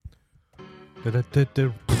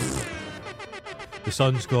The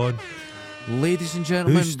sun's gone. Ladies and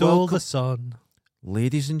gentlemen, Who stole welcome. the sun?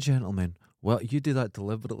 Ladies and gentlemen, well, you do that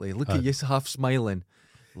deliberately. Look at you half smiling.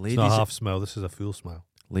 It's not a half smile, this is a full smile.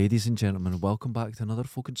 Ladies and gentlemen, welcome back to another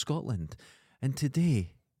Folk in Scotland. And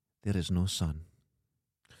today, there is no sun.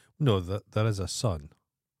 No, there is a sun.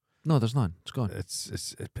 No, there's none. It's gone.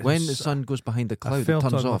 It's When the sun goes behind the I cloud, it felt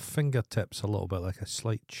turns on my off. fingertips a little bit like a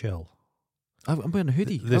slight chill. I'm wearing a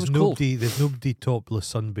hoodie. I There's was cold. nobody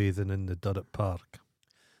topless sunbathing in the Durrett Park.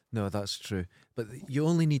 No, that's true. But you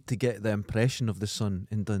only need to get the impression of the sun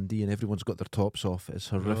in Dundee and everyone's got their tops off. It's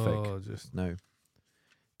horrific. Oh, just Now,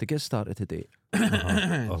 to get started today,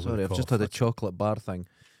 Oh, sorry, I've just had a chocolate bar thing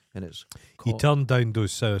and it's You turned down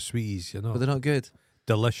those sour sweeties, you know. But they're not good.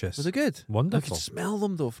 Delicious. Was it good? I Wonderful. could smell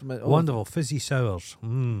them though from it. Wonderful. Fizzy sours.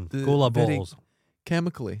 The Cola very- balls.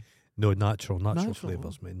 Chemically. No, natural Natural.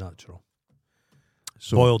 flavours, mate. Natural.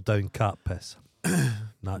 So, Boiled down cat piss.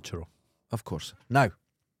 Natural. of course. Now,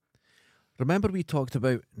 remember we talked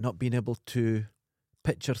about not being able to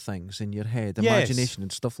picture things in your head, Yes. imagination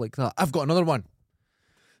and stuff like that. I've got another one.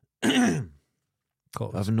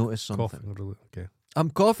 I've noticed something. Coughing really. Okay. I'm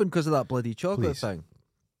coughing because of that bloody chocolate Please. thing.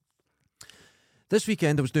 This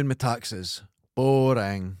weekend I was doing my taxes.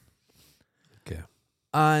 Boring. Okay.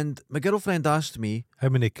 And my girlfriend asked me, How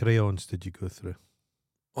many crayons did you go through?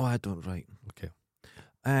 oh, I don't write. Okay.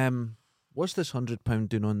 What's this £100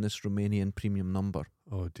 doing on this Romanian premium number?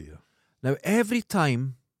 Oh dear. Now, every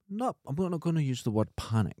time, I'm not going to use the word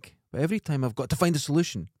panic, but every time I've got to find a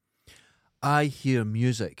solution, I hear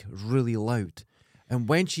music really loud. And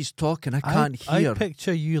when she's talking, I can't hear. I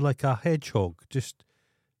picture you like a hedgehog, just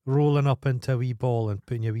rolling up into a wee ball and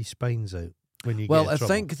putting your wee spines out when you Well, get in I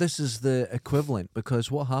trouble. think this is the equivalent because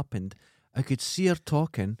what happened, I could see her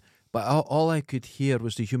talking, but all I could hear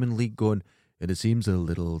was the human league going, and it seems a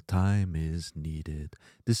little time is needed.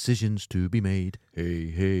 Decisions to be made. Hey,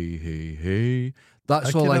 hey, hey, hey.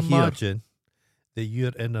 That's all I can hear. imagine that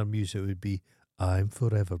your inner music would be, I'm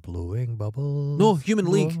forever blowing bubbles. No, Human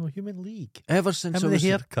League. No, Human League. Ever since Him I with was the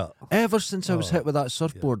haircut. Ever since I was Oh, hit with that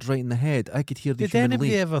surfboard right in the head, I could hear the Did Human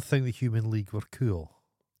anybody League. ever think the Human League were cool?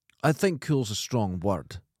 I think cool's a strong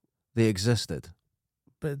word. They existed.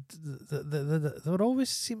 But they were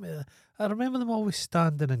always I remember them always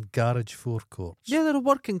standing in garage forecourts. Yeah, they're a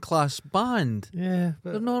working class band. Yeah.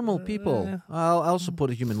 But, They're normal people. yeah. I'll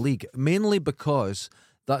support a Human League, mainly because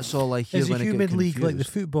that's all I hear Is the when I get Human League like the confused.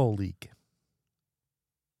 Football League?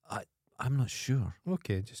 I'm not sure.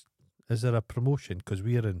 Okay, just is there a promotion? Because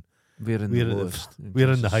we're in We're in We're the in the- lowest. we're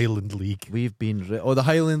in the Jesus. Highland League, We've been the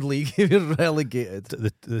Highland League. We're relegated.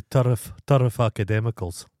 the Turf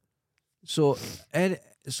Academicals. So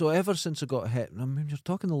ever since I got hit, I mean, you're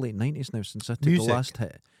talking the late 90s now since I took Music. the last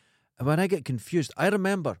hit. And when I get confused, I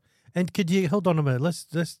remember. And could you hold on a minute? Let's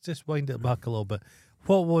just wind it back a little bit.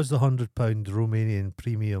 What was the £100 Romanian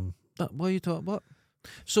premium? What are you talking about?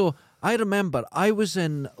 So I remember I was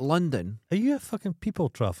in London. Are you a fucking people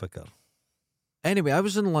trafficker? Anyway, I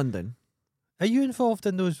was in London. Are you involved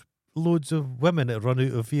in those loads of women that run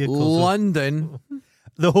out of vehicles? London.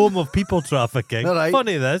 The home of people trafficking. All right.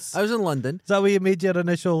 Funny this. I was in London. Is that where you made your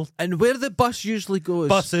initial And where the bus usually goes,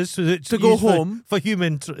 buses so it's to go used for- home. for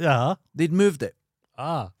human? they'd moved it.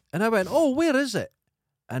 Ah. And I went, oh, where is it?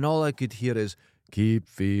 And all I could hear is, keep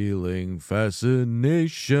feeling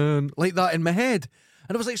fascination. Like that in my head.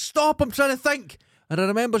 And I was like, stop, I'm trying to think. And I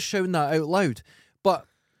remember shouting that out loud. But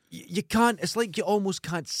you can't, it's like you almost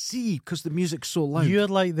can't see because the music's so loud. You're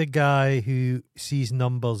like the guy who sees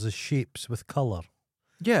numbers as shapes with colour.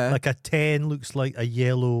 Yeah. Like a 10 looks like a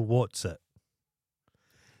yellow what's it?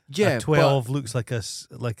 yeah. A 12 looks like a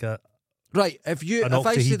Right, if I say the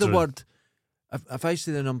octahedron. word, if I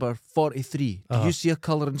say the number 43, do Uh-huh. you see a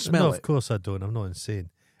colour and smell no, it? of course I don't. I'm not insane.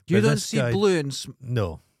 You But don't this see guy- blue and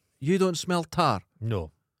No, you don't smell tar.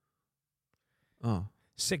 no. Oh,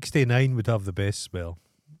 69 would have the best smell.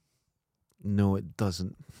 no, it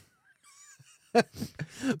doesn't.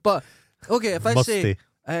 But okay, if I Musty.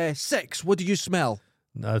 say 6, what do you smell?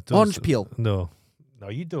 No, I don't Orange peel. No,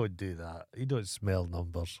 you don't do that. You don't smell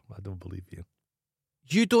numbers. I don't believe you.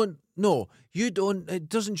 You don't. No, you don't. It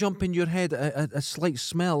doesn't jump in your head a slight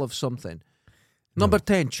smell of something. Number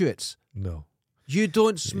 10, chewits. No. You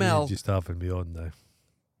don't smell. You're just having me on now.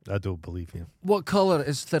 I don't believe you. What colour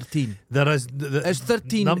is 13? There is. It's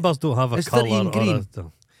 13. Numbers don't have a Is colour. 13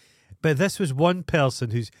 green? But this was one person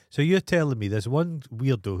who's. So you're telling me there's one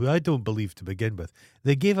weirdo who I don't believe to begin with.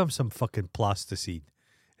 They gave him some fucking plasticine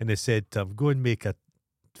and they said, go and make a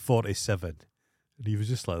 47. And he was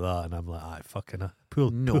just like that. And I'm like, fucking pull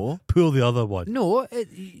No. pull the other one. No.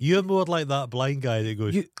 You're more like that blind guy that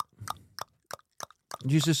goes, You-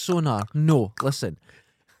 Uses sonar. No, listen.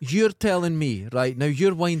 You're telling me, right, now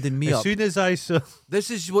you're winding me As up. soon as I saw... This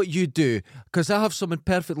is what you do. Because I have something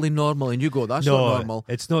perfectly normal and you go, that's not normal.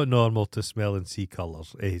 It's not normal to smell and see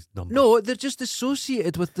colours. Number. No, they're just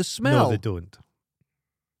associated with the smell. No, they don't.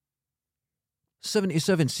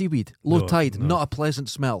 77, seaweed, low No, tide, no. not a pleasant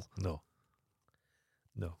smell. No.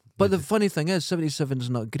 But the funny thing is, 77 is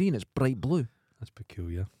not green, it's bright blue. That's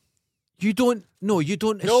peculiar. You don't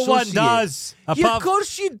associate. No one does. Yeah, of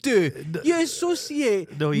course you do. You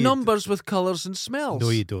associate numbers with colours and smells. No,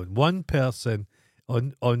 you don't. One person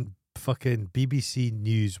on fucking BBC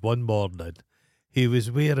News one morning, he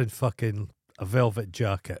was wearing fucking a velvet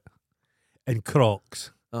jacket and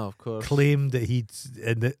Crocs, Oh, of course. claimed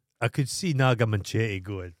that I could see Naga Manchetti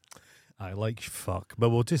going, I like fuck,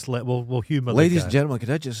 but we'll humour Ladies the and guy.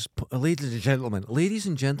 gentlemen, ladies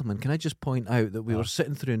and gentlemen, can I just point out that we were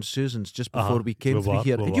sitting through in Susan's just before we came We through were,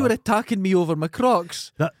 here, we and you were were. attacking me over my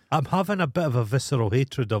Crocs. I'm having a bit of a visceral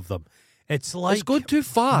hatred of them. It's like... It's going too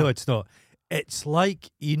far. No, it's not. It's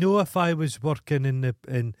like, if I was working if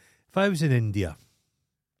I was in India,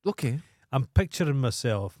 Okay. I'm picturing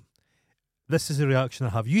myself. This is the reaction I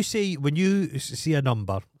have. You say, when you see a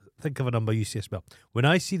number, think of a number, you see a smell. When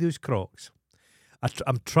I see those Crocs,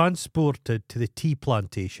 I'm transported to the tea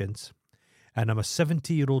plantations, and I'm a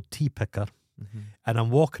 70-year-old tea picker, and I'm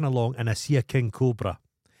walking along and I see a king cobra,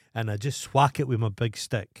 and I just swhack it with my big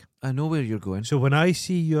stick. I know where you're going. So when I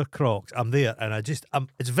see your Crocs, I'm there, and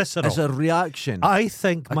it's visceral. It's a reaction. I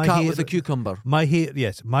think a cat with a cucumber. my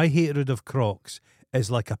hatred of Crocs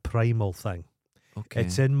is like a primal thing. Okay.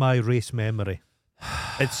 It's in my race memory.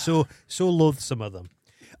 It's so loathsome of them.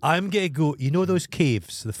 I'm going to go, those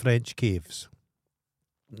caves, the French caves,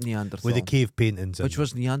 Neanderthal. with the cave paintings in Which them.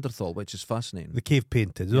 was Neanderthal, which is fascinating. The cave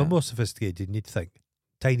paintings. Yeah. They're more sophisticated than you'd think.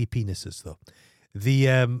 Tiny penises, though. The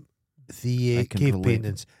I can cave relate.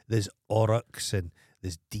 paintings, there's aurochs and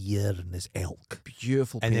there's deer and there's elk.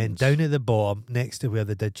 Beautiful And then paintings. down at the bottom, next to where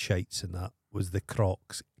they did shites and that, was the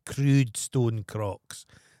Crocs. Crude stone Crocs.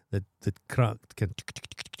 The cracked,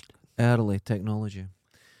 Early technology.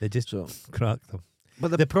 they just So, cracked them.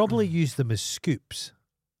 but They probably use them as scoops.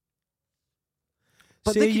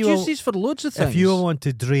 But Say they could you use all- these for loads of things. If you want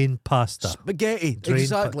to drain pasta, Spaghetti. drain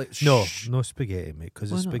Exactly. no Shh. spaghetti, mate, because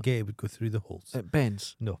the Why not? spaghetti would go through the holes. It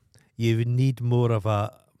bends. You would need more of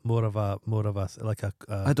a like a.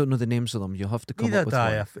 I don't know the names of them. You'll have to come Neither up with do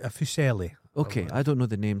I, one. a fuselli. Okay, I don't know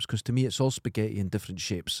the names because to me it's all spaghetti in different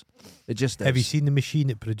shapes. It just is. Have you seen the machine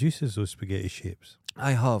that produces those spaghetti shapes?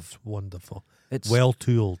 I have. It's wonderful. It's Well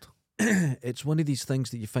tooled. it's one of these things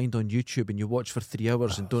that you find on YouTube and you watch for 3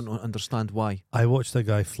 hours and don't understand why. I watched a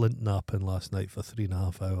guy flint napping last night for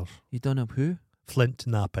 3.5 hours. You don't know who? Flint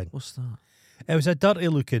napping. What's that? It was a dirty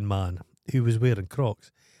looking man who was wearing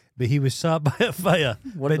Crocs, but he was sat by a fire.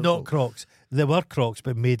 But Wonderful. not Crocs. They were Crocs,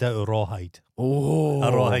 but made out of rawhide. Oh,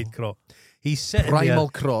 A rawhide Croc. He's sitting primal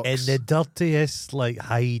there Crocs. in the dirtiest, like,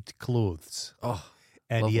 hide clothes. Oh,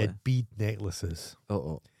 And he lovely. had bead necklaces.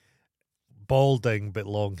 oh, Balding, but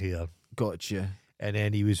long hair. gotcha. And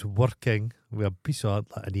then he was working with a piece of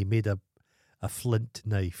art, and he made a flint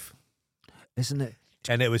knife. Isn't it?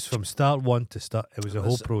 And it was from start one to start. It was a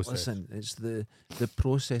whole process. Listen, it's the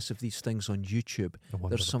process of these things on YouTube. Wonderful.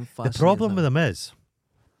 There's some The fascinating problem with thing. him is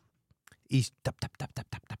he's tap tap tap tap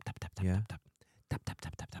tap tap tap tap tap Yeah. tap tap tap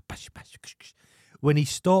tap tap tap bash bash. When he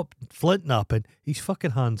stopped flint napping, his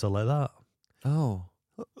fucking hands are like that. Oh,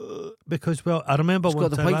 Because I remember he's one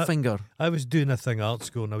got the time white finger. I was doing a thing at art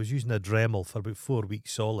school and I was using a Dremel for about 4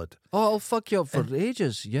 weeks solid. Oh, I'll fuck you up for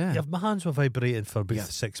ages. Yeah. Yeah, my hands were vibrating for about Yeah.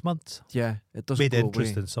 6 months. Yeah, it doesn't Made go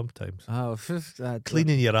interesting away. sometimes. Oh,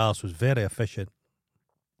 Cleaning your ass was very efficient.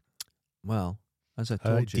 Well, as I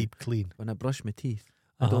How told you, deep clean. when I brush my teeth,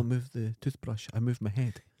 I don't move the toothbrush. I move my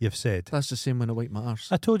head. You've said. That's the same when I wipe my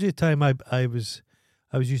arse. I told you the time I was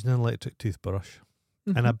using an electric toothbrush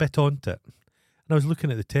and I bit onto it. And I was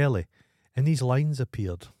looking at the telly and these lines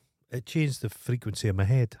appeared. It changed the frequency of my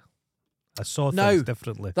head. I saw things Now,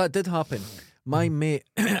 differently. That did happen. My mate,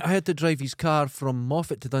 I had to drive his car from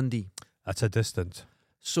Moffat to Dundee. That's a distance.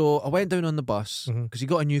 So I went down on the bus Mhm. because he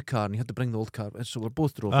got a new car and he had to bring the old car. So we're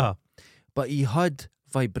both drove. Ah, But he had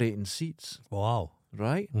vibrating seats, wow.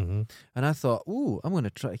 right? Mm-hmm. And I thought, ooh, I'm going to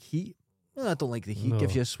try heat. Well, I don't like the heat. No.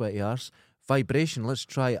 Gives you a sweaty arse. Vibration, let's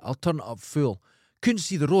try it. I'll turn it up full. Couldn't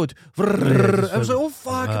see the road. Yeah, I was like, oh,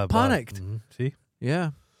 fuck. I panicked. Mm-hmm. See?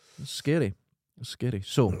 Yeah. It's scary. It's scary.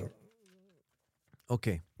 So,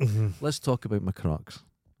 okay. Mm-hmm. Let's talk about my Crocs,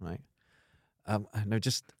 right? Now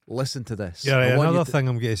just listen to this. Yeah, I right, want you another to- thing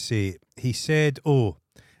I'm going to say. He said,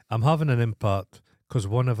 I'm having an impact because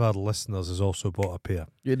one of our listeners has also bought a pair.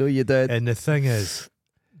 You know you did. And the thing is,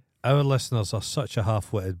 our listeners are such a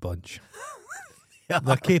half-witted bunch.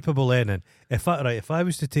 They're capable of anything. If I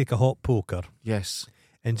was to take a hot poker, Yes,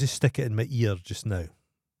 and just stick it in my ear just now,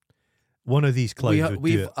 one of these clowns would do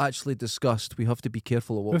we've it. actually discussed we have to be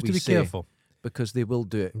careful of We what have we to be say careful. because they will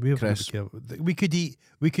do it. We have to be Chris. careful.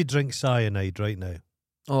 We could drink cyanide right now.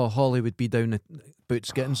 Oh, Holly would be down the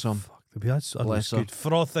boots getting some. Fuck, that's Bless her. good.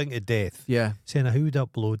 Frothing to death. Yeah. Saying who would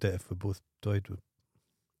upload it if we both died with.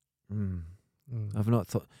 I've not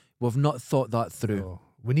thought. We've not thought that through. Oh,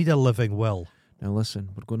 we need a living will. Now listen,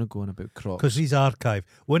 we're going to go on about Crocs. Because these archive,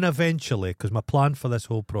 when eventually, because my plan for this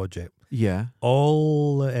whole project, Yeah.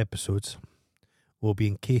 all the episodes will be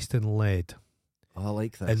encased in lead, Oh, I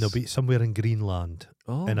like this. and they'll be somewhere in Greenland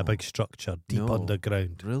in a Oh, big structure deep no.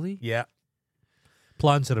 underground. Really? Yeah.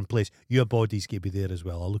 Plans are in place. Your body's going to be there as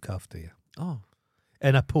well. I'll look after you. Oh,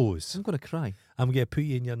 In a pose. I'm going to cry I'm going to put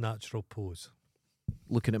you in your natural pose.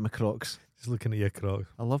 looking at my Crocs. Just looking at your crocs.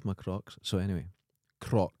 I love my Crocs. So anyway,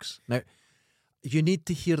 Crocs. Now, you need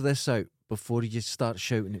to hear this out before you start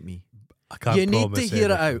shouting at me. I can't You need to promise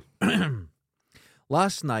hear anything. it out.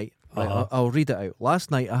 Last night, right, Uh-huh. I'll read it out. Last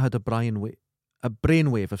night I had a brainwave.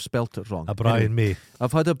 I've spelt it wrong. A Brian Anyway, May.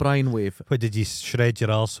 I've had a brainwave. What, did you shred your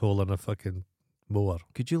arsehole in a fucking mower?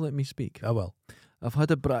 Could you let me speak? I will. I've had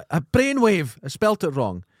a brainwave. I spelt it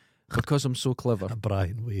wrong because I'm so clever. A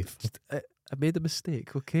Brian wave. I made a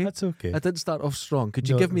mistake, okay? That's okay. I didn't start off strong. Could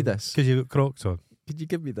you give me this? Because you've got Crocs on. Could you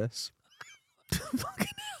give me this? Fucking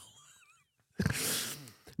hell.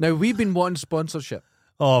 Now, we've been wanting sponsorship.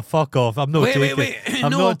 Oh, fuck off. I'm not taking Wait.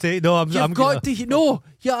 I'm No. not taking... No, I'm You've gonna- got to... No,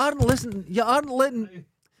 you aren't listening. You aren't letting...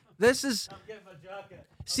 This is...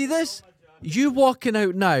 See this? You walking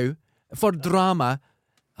out now for drama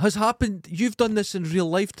has happened. You've done this in real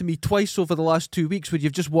life to me twice over the last 2 weeks where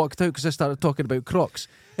you've just walked out because I started talking about Crocs.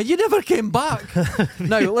 And you never came back.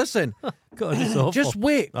 Now, listen. God, it's awful. Just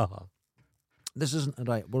wait. Uh-huh. This isn't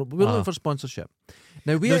right. We're looking for sponsorship.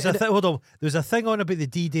 Now, Hold on. There's a thing on about the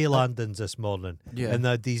D-Day landings this morning. Yeah. And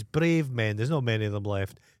that these brave men, there's not many of them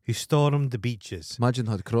left, who stormed the beaches. Imagine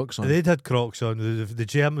had Crocs on. They'd had Crocs on. The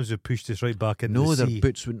Germans would pushed us right back into No, the their sea.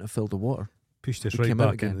 boots wouldn't have filled the water. Pushed us they right came out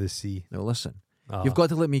back again. into the sea. Now, listen. Uh-huh. You've got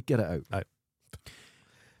to let me get it out. Right.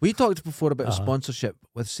 We talked before about a Uh-huh. sponsorship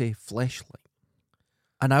with, say, Fleshlight.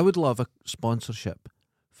 And I would love a sponsorship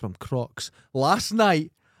from Crocs. Last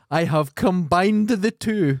night, I have combined the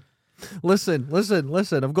two. Listen.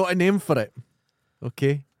 I've got a name for it.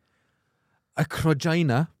 Okay? A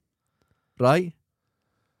crogina, right?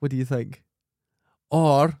 What do you think?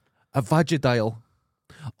 Or a vaginile.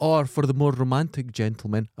 Or, for the more romantic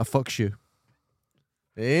gentleman, a fucks you.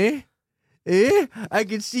 Eh? I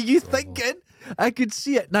can see you thinking. I could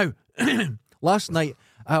see it. Now, last night,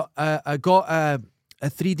 I got a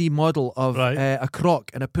 3D model of Right. a croc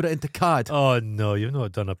and I put it into CAD. Oh, no, you've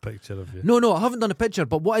not done a picture of you. No, I haven't done a picture,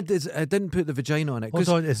 but what I did is I didn't put the vagina on it. Hold 'cause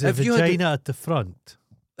on, is the if you had vagina at the front?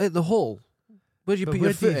 at the hole, where you But put where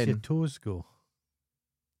your foot does your in, toes go?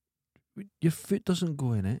 your foot doesn't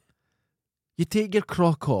go in it. You take your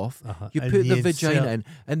croc off, Uh-huh. you And put the insert- vagina in,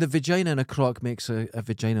 and the vagina in a croc makes a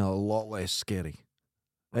vagina a lot less scary.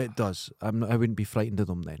 It does. I wouldn't be frightened of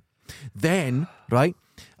them then. Then, right,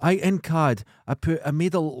 in CAD, I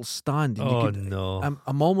made a little stand. And Oh, you could, no.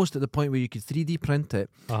 I'm almost at the point where you could 3D print it,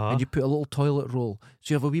 Uh-huh. and you put a little toilet roll,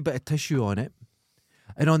 so you have a wee bit of tissue on it,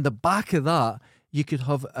 and on the back of that, you could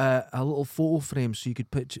have a little photo frame, so you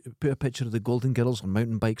could put a picture of the Golden Girls on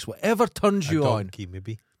mountain bikes, whatever turns A you on. donkey,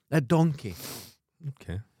 maybe. A donkey.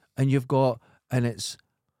 Okay. And you've got, and it's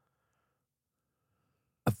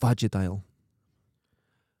a vaginile.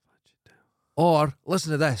 Or,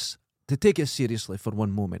 listen to this, to take it seriously for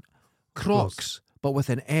one moment. Crocs, but with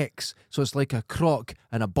an X. So it's like a croc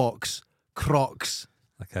and a box. Crocs.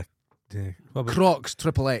 Like a... Yeah. What about- Crocs,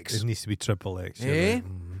 triple X. It needs to be triple X. you're Eh? right.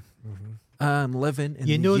 Mhm, mhm. I'm living in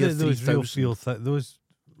You the know year that those real 3000. feel those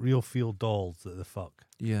real feel dolls that the fuck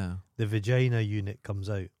Yeah. the vagina unit comes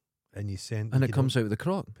out and you send And you it comes out with the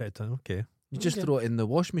croc. Put it on. Okay, You just Okay. throw it in the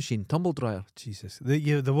wash machine, tumble dryer. Jesus.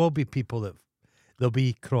 There will be people that there'll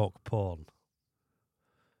be croc porn.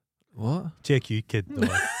 What? Check you, kid. Though.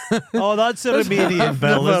 Oh, that's a Romanian I've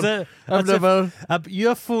bill, is never- it? I've That's never.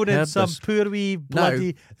 You're phoning heard some this. poor wee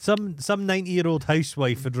bloody some 90-year-old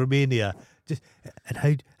housewife in Romania. Just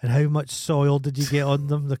and how much soil did you get on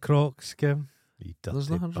them? The Crocs, Kim. You There's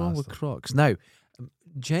dirty nothing wrong with bastard. Crocs. Now,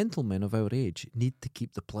 gentlemen of our age need to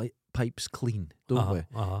keep the pipes clean, don't Uh-huh, we?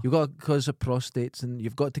 uh-huh. You've got because of prostates, and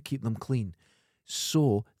you've got to keep them clean.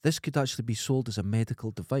 So this could actually be sold as a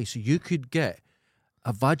medical device. So you could get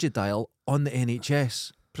a vaginile on the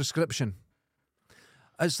NHS prescription.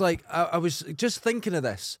 It's like I was just thinking of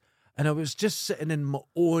this, and I was just sitting in my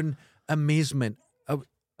own amazement.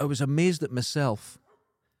 I was amazed at myself.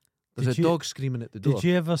 There's a dog screaming at the door. Did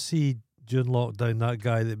you ever see during lockdown that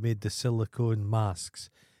guy that made the silicone masks?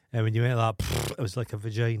 And when you went like that, it was like a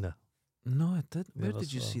vagina. No, I didn't. Where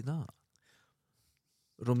did you see that?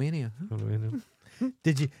 Romania.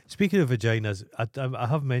 Did you? Speaking of vaginas, I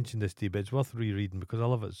have mentioned this to you, but it's worth rereading because I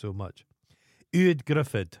love it so much. Ewan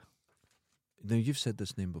Griffith. Now, you've said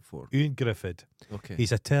this name before. Ewan Griffith. Okay.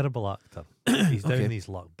 He's a terrible actor. He's down his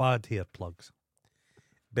luck. Bad hair plugs.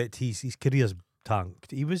 But his career's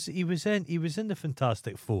tanked. He was in the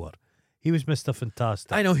Fantastic Four. He was Mr.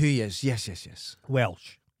 Fantastic. I know who he is. Yes.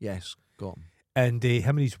 Welsh. Yes, got him. And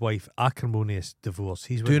him and his wife, acrimonious divorce.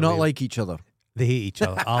 Do not like each other. They hate each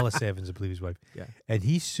other. Alice Evans, I believe, his wife. Yeah. And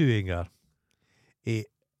he's suing her. And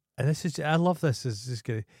I love this.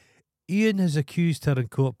 Ian has accused her in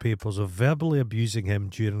court papers of verbally abusing him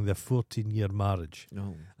during their 14-year marriage.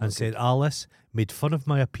 No. And said Alice made fun of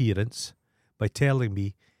my appearance by telling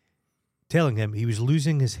him he was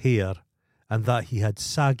losing his hair and that he had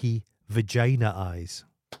saggy vagina eyes.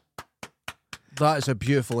 That is a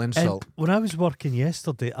beautiful insult. And when I was working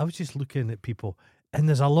yesterday, I was just looking at people, and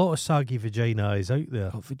there's a lot of saggy vagina eyes out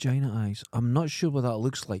there. Oh, vagina eyes. I'm not sure what that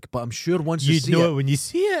looks like, but I'm sure once you You'd see know it, it when you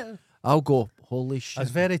see it. I'll go, holy shit. I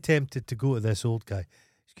was very tempted to go to this old guy.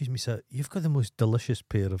 Excuse me, sir, you've got the most delicious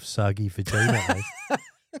pair of saggy vagina eyes.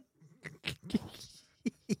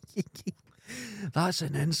 That's an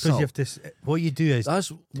Because insult. you have to. What you do is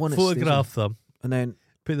That's one photograph them, and then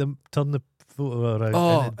turn the photo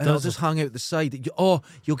around, and it'll just hang out the side.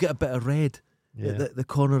 You'll get a bit of red at the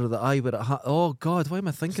corner of the eye where it. Oh God, why am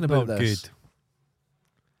I thinking about not this? good.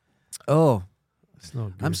 Oh, It's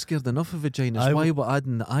not good. I'm scared enough of vaginas. Why we're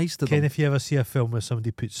adding the eyes to Ken, them? if you ever see a film where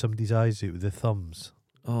somebody puts somebody's eyes out with the thumbs,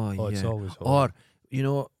 Oh yeah. it's always horrible.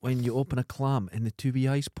 Or when you open a clam and the two wee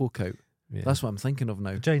eyes poke out. Yeah. That's what I'm thinking of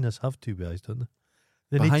now. Vaginas have two eyes, don't they?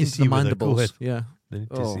 They Behind need to see the where mandibles. they're going. Yeah. They need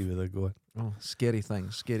to see where they're going. Oh, scary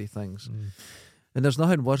things. Mm. And there's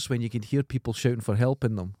nothing worse when you can hear people shouting for help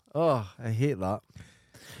in them. Oh, I hate that.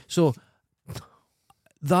 So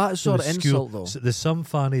that sort of insult, though. So there's some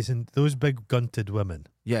fannies and those big gunted women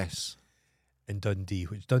Yes. in Dundee,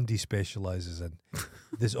 which Dundee specialises in.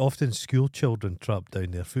 There's often school children trapped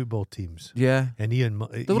down there, football teams. Yeah. And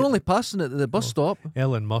They were only passing it at the bus stop.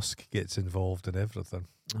 Elon Musk gets involved in everything.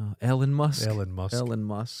 Oh, Elon Musk. Elon Musk. Elon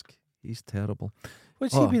Musk. He's terrible.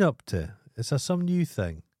 What's he been up to? Is there some new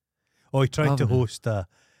thing? Oh, he tried to host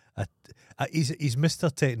he's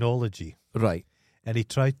Mr. Technology. Right. And he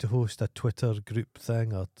tried to host a Twitter group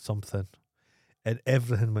thing or something. And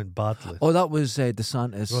everything went badly. Oh, that was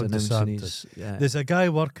DeSantis Ron announcing DeSantis. his... Yeah. There's a guy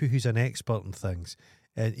working who's an expert in things.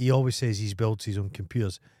 And he always says he builds his own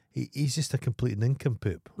computers. He's just a complete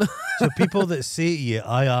nincompoop. So people that say to you,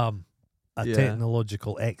 I am a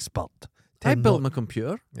technological expert. I built my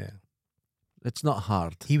computer. Yeah. It's not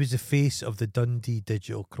hard. He was the face of the Dundee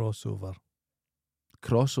digital crossover.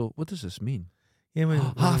 What does this mean?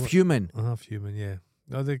 Yeah, half human. Half human, yeah.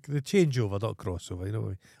 No, the changeover, not crossover, you know what I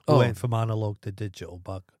mean? Oh. Went from analogue to digital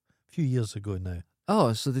back a few years ago now.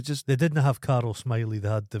 Oh, so they didn't have Carol Smiley, they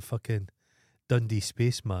had the fucking Dundee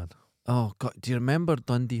spaceman. Oh, God. Do you remember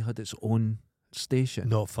Dundee had its own station?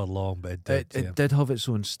 Not for long, but it did. It did have its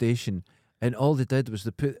own station. And all they did was they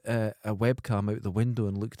put a webcam out the window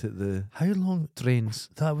and looked at the trains.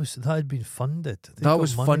 That had been funded. That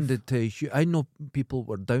was funded to... I know people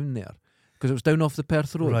were down there because it was down off the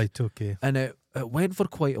Perth Road. Right, okay. And it went for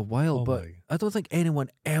quite a while, but I don't think anyone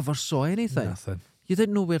ever saw anything. Nothing. You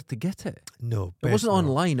didn't know where to get it. No. It wasn't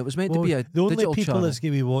online. It was meant to be a the only digital people channel. that's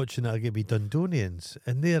going to be watching it are going to be Dundonians,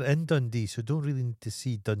 and they're in Dundee, so don't really need to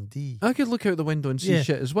see Dundee. I could look out the window and see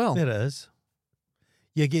shit as well. There it is.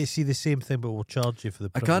 You get to see the same thing, but we'll charge you for the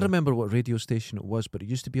I privilege. can't remember what radio station it was, but it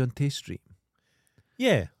used to be on Tay Street.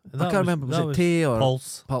 Yeah. I can't remember. Was it Tay or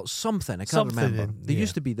Pulse? Something. I can't remember. They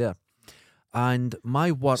used to be there. And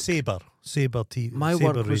my work... Sabre TV. My Sabre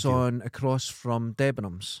work was radio. on across from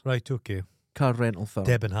Debenhams. Right, okay. Car rental firm.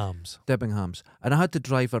 Debenhams. And I had to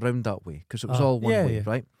drive around that way because it was all one way,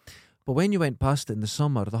 right? But when you went past it in the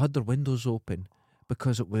summer, they had their windows open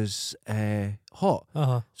because it was hot.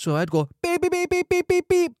 Uh-huh. So I'd go beep, beep, beep, beep, beep, beep,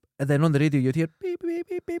 beep. And then on the radio you'd hear beep, beep,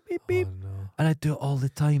 beep, beep, beep, beep. Oh, no. And I'd do it all the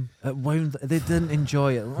time. It wound. They didn't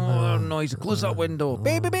enjoy it. Oh, noise. Close that window.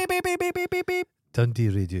 Beep, beep, beep, beep, beep, beep, beep, beep, beep. Dundee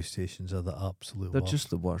radio stations are the absolute They're worst. just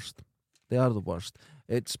the worst. They are the worst.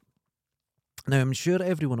 Now, I'm sure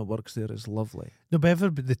everyone that works there is lovely. No, but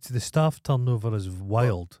the staff turnover is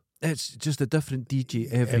wild. It's just a different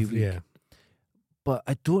DJ every week. Yeah. But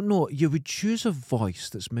I don't know. You would choose a voice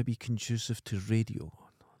that's maybe conducive to radio.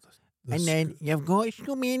 And then you've got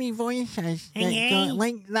so many voices that go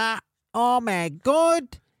like that. Oh my God.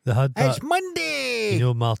 they had that. It's Monday. You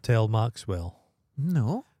know Martell Maxwell,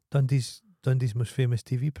 No. Dunday's most famous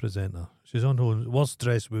TV presenter. She's on her worst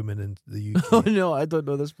dressed woman in the UK. Oh no, I don't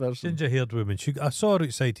know this person. Ginger-haired woman. I saw her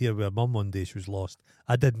outside here with her mum one day. She was lost.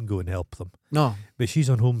 I didn't go and help them. No. But she's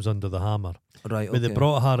on Homes Under the Hammer. Right, But okay. they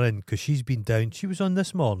brought her in because she's been down. She was on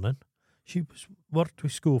this morning. She worked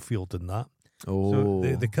with Schofield and that. Oh.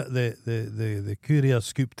 So the courier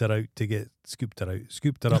scooped her up to get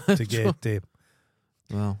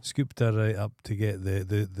Well. scooped her right up to get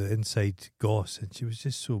the inside goss, and she was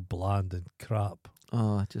just so bland and crap.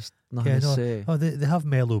 Oh, just nothing to say. Oh, they have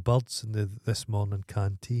mellow birds in the this morning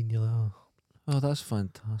canteen. You're like, oh. Oh, that's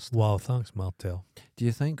fantastic. Wow, thanks, Martel. Do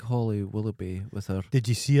you think Holly Willoughby with her? Did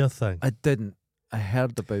you see her thing? I didn't. I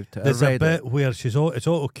heard about it. There's I a read bit it. where it's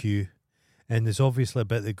auto cue, and there's obviously a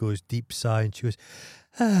bit that goes deep sigh, and she goes,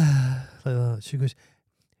 like that. She goes,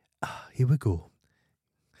 here we go.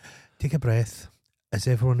 Take a breath. Is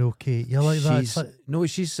everyone okay? You're like that. It's like,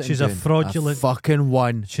 She's sitting she's a doing, fraudulent- fucking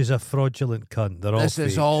one. she's a fraudulent cunt. They're all This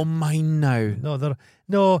is fake. all mine now. No,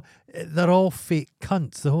 they're all fake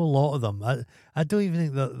cunts. The whole lot of them. I don't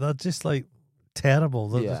even think they're just like terrible.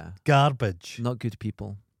 They're just garbage. Not good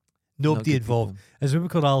people. Nobody Not good involved. people. As we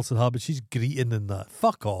call Alison Harbour, she's greeting and that.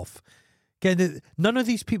 Fuck off. None of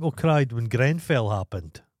these people cried when Grenfell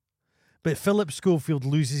happened. But Philip Schofield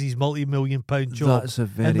loses his multi-million-pound job. That's a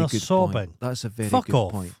very and they're good sobbing. point. That's a very Fuck good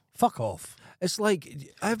off. point. Fuck off. It's like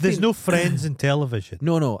There's no friends in television.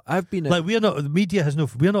 No. I've been Like we're not. The media has no.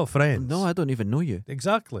 We're not friends. No, I don't even know you.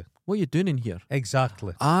 Exactly. What are you doing in here?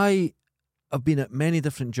 Exactly. I have been at many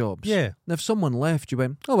different jobs. Yeah. And if someone left, you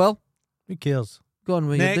went, oh well, Who cares? go on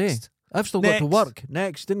with your day. Next. I've still got to Next. work.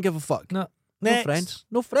 Next. Didn't give a fuck. No. No Next. friends.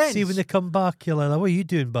 No friends. See when they come back, you're like, what are you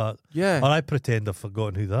doing back? Yeah. Or I pretend I've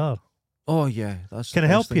forgotten who they are. Oh yeah. That's Can the I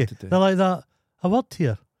best help thing you? to do. They're like that. I worked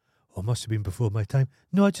here. Oh, must have been before my time.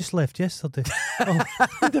 No, I just left yesterday. Oh.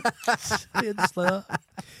 Yeah, just like that.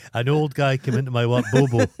 An old guy came into my work,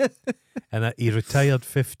 Bobo, and he retired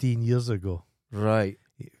 15 years ago. Right.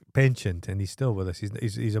 Pensioned, and he's still with us.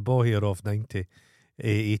 He's a boy here off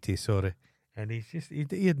 80, sorry. And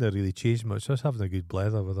he hadn't really changed much. So I was having a good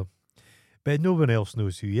blather with him. But no one else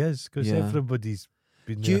knows who he is because Yeah. everybody's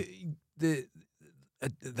been there.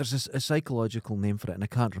 There's a psychological name for it, and I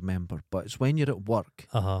can't remember, but it's when you're at work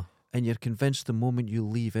Uh-huh. and you're convinced the moment you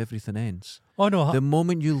leave, everything ends. Oh, no. The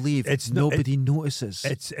moment you leave, nobody notices.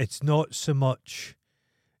 It's not so much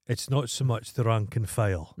the rank and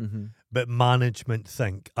file, Mm-hmm. but management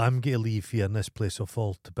think I'm going to leave here and this place will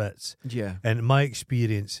fall to bits. Yeah. And in my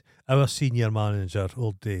experience, our senior manager,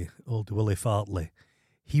 old Willie Fartley,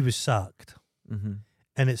 he was sacked, Mm-hmm.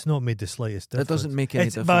 and it's not made the slightest difference. That doesn't make any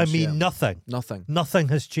difference. But I mean, yeah. nothing. Nothing. Nothing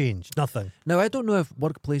has changed. Nothing. Now, I don't know if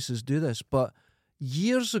workplaces do this, but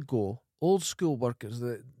years ago, old school workers,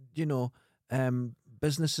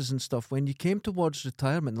 businesses and stuff, when you came towards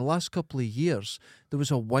retirement, the last couple of years, there was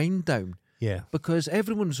a wind down Yeah. because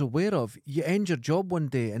everyone was aware of you end your job one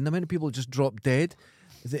day and the amount of people just drop dead.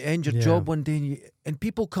 They end your Yeah. job one day and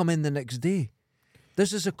people come in the next day.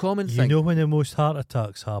 This is a common You thing. know when the most heart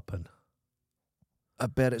attacks happen? I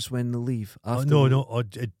bet it's when they leave. Oh, After no, a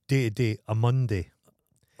day to day, a Monday.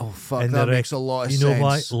 Oh, fuck, And that the makes a lot of You sense. know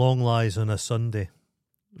why? Long lies on a Sunday.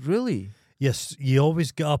 Really? Yes, you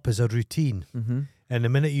always get up as a routine. Mm-hmm. And the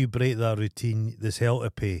minute you break that routine, there's hell to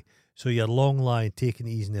pay. So your long line, taking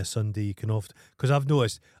it easy on a Sunday, you can often... Because I've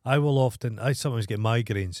noticed, I sometimes get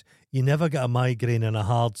migraines. You never get a migraine in a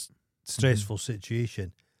hard, stressful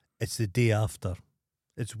situation. It's the day after.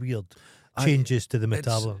 It's weird. Changes to the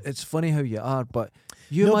metabolism. It's funny how you are, but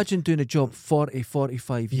you imagine doing a job 40,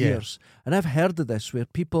 45 Yeah. years. And I've heard of this where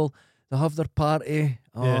people, they have their party,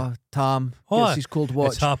 Yeah. Tam Oh, gets his cold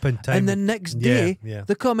watch. It's happened time. And the next day, Yeah.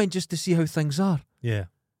 they come in just to see how things are. Yeah.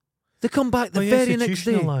 They come back the Well, very next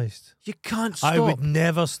day. institutionalised. You can't stop. I would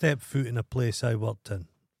never step foot in a place I worked in.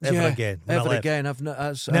 Ever Yeah, again. when I Ever left. again. I've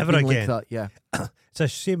never Never been again. like that, yeah. It's a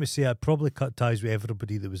shame to say I'd probably cut ties with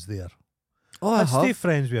everybody that was there. Oh, I I'd stay have.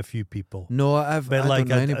 friends with a few people. No, I don't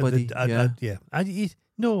know anybody. Yeah.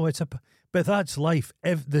 But that's life.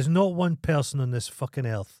 There's not one person on this fucking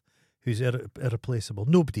earth who's irreplaceable.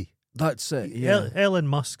 Nobody. That's it, yeah. Elon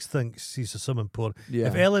Musk thinks he's some important. Yeah.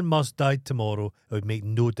 If Elon Musk died tomorrow, it would make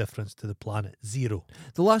no difference to the planet. Zero.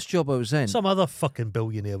 The last job I was in, Some other fucking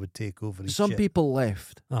billionaire would take over his some shit. people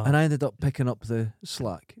left, Uh-huh. and I ended up picking up the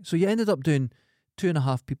slack. So you ended up doing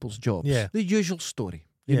 2.5 people's jobs. Yeah. The usual story.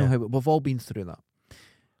 You Yeah. know how we've all been through that.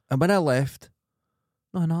 And when I left,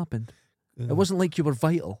 nothing happened. It wasn't like you were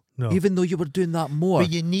vital, No. even though you were doing that more. But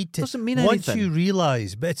you need to. Doesn't mean once anything. you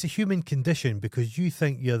realise, but it's a human condition because you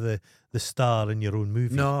think you're the star in your own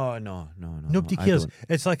movie. No. Nobody I cares. don't.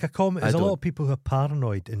 It's like a comment. There's I a lot don't. of people who are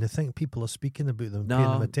paranoid and they think people are speaking about them, paying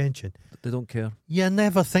them No. attention. They don't care. You're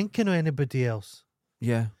never thinking of anybody else.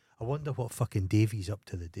 Yeah. I wonder what fucking Davey's up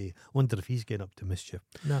to the day. I wonder if he's getting up to mischief.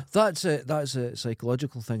 No. That's a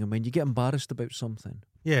psychological thing. And when you get embarrassed about something,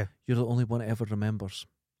 Yeah. you're the only one that ever remembers.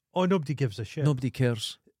 Oh, nobody gives a shit. Nobody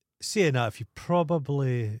cares. Saying that, if you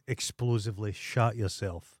probably explosively shot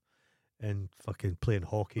yourself in fucking playing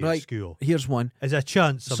hockey Right. at school, Here's one. there's a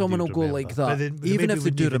chance Someone somebody will would go remember. like But that. they Even maybe if they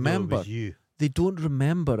wouldn't do even know it remember, was you. they don't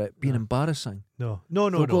remember it being No. embarrassing. No,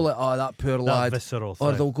 They'll go like, oh, that poor that lad. visceral Or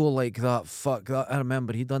thing. they'll go like that, fuck that. I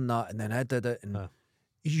remember he done that and then I did it. And Ah.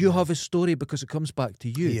 you have a story because it comes back to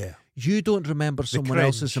you. Yeah. You don't remember someone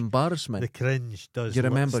else's cringe. embarrassment. The cringe does. You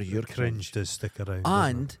remember the your cringe cringe. does stick around.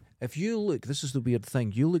 doesn't And if you look, this is the weird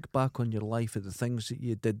thing, you look back on your life at the things that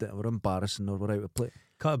you did that were embarrassing or were out of place. it?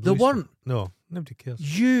 Cut a They blue strip. weren't. No, nobody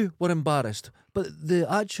cares. You were embarrassed, but there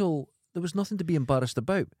was nothing to be embarrassed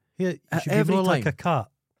about. Yeah, you should be every more like time. a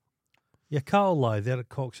cat. Your cat will lie there, it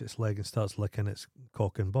cocks its leg and starts licking its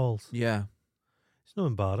cock and balls. Yeah, It's not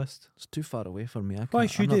embarrassed. it's too far away from me. Why I'm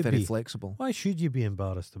should not it very be? flexible. Why should you be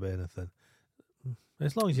embarrassed about anything?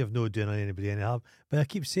 As long as you've no doing anybody any harm. But I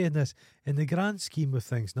keep saying this, in the grand scheme of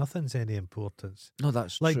things, nothing's any importance. No,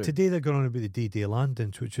 that's Like true. today they're going on about the D-Day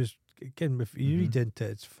landings, which is, again, if you read into it,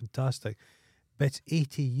 it's fantastic. But it's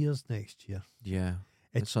 80 years next year. Yeah,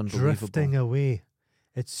 It's unbelievable. drifting away.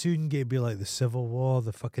 It's soon going to be like the Civil War,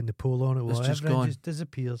 the fucking Napoleonic War. It's just Everything gone. just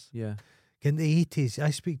disappears. Yeah. In the 80s, I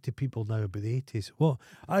speak to people now about the 80s. What?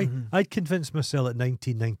 Mhm. I'd convinced myself that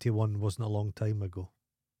 1991 wasn't a long time ago.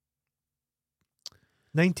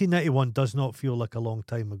 1991 does not feel like a long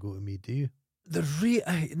time ago to me, do you?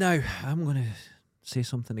 Now I'm going to say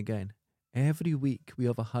something again. Every week we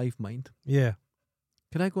have a hive mind. Yeah.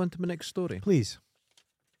 Can I go into my next story? Please.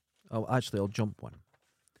 I'll jump one.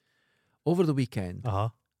 Over the weekend, Uh-huh.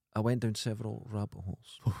 I went down several rabbit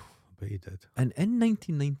holes. I bet you did. And in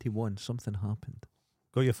 1991, something happened.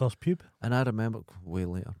 Got your first pube? And I remember, way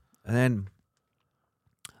later. And then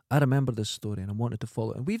I remember this story and I wanted to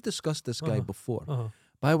follow it. And we've discussed this guy Uh-huh. before. Uh-huh.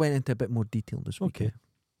 But I went into a bit more detail this Okay. weekend.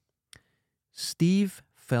 Steve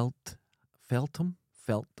Feltham,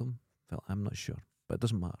 I'm not sure, but it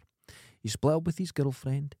doesn't matter. He split up with his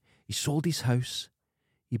girlfriend. He sold his house.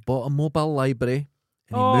 He bought a mobile library.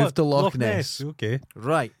 And he moved to Loch Ness. Okay.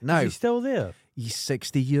 Right, now, Is he still there? he's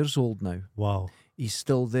 60 years old now. Wow. He's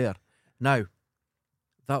still there. Now,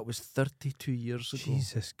 that was 32 years ago.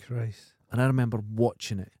 Jesus Christ. And I remember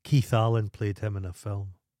watching it Keith Allen played him in a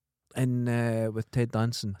film. with Ted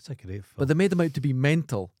Danson. That's a great film. But they made him out to be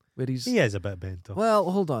mental. Where he's... he is a bit mental.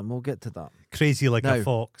 Well, hold on. We'll get to that. Crazy like Now- a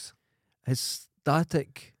fox. His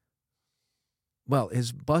static... Well,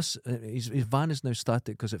 his bus... his van is now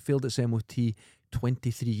static because it failed its MOT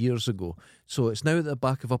 23 years ago. So it's now at the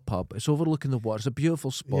back of a pub. It's overlooking the water. It's a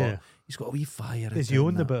beautiful spot. Yeah. He's got a wee fire. Does out he there own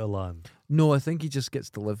and the that. bit of land? No, I think he just gets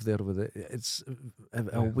to live there with it. It's a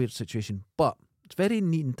Yeah. weird situation. But it's very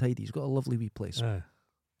neat and tidy. He's got a lovely wee place. Aye.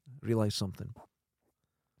 Realise something.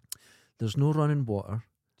 There's no running water.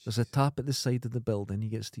 There's a tap at the side of the building he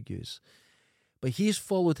gets to use. But he's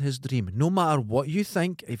followed his dream. No matter what you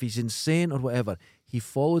think, if he's insane or whatever, he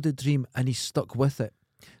followed a dream and he's stuck with it.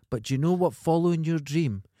 But do you know what following your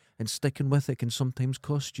dream and sticking with it can sometimes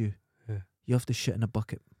cost you? Yeah. You have to shit in a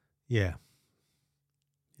bucket. Yeah.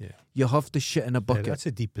 You have to shit in a Yeah, bucket. that's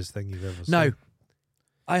the deepest thing you've ever Now, seen.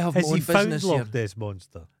 I have Has my own he found business here. Loch Ness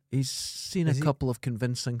Monster? He's seen Has a he- couple of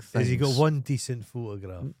convincing things. Has he got one decent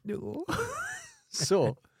photograph? No.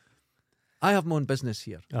 So, I have my own business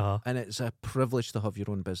here. Uh-huh. And it's a privilege to have your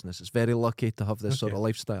own business. It's very lucky to have this sort of Okay.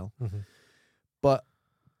 lifestyle. Mm-hmm. But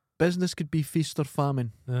business could be feast or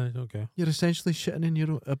famine. Okay. You're essentially shitting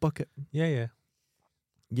in a bucket. Yeah.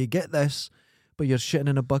 You get this, but you're shitting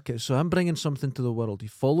in a bucket. So I'm bringing something to the world. You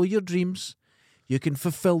follow your dreams. You can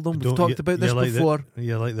fulfill them. We've Don't- talked about this you're like before.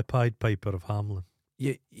 You're like the Pied Piper of Hamelin.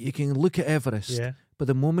 You can look at Everest. Yeah. But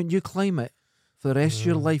the moment you climb it, for the rest of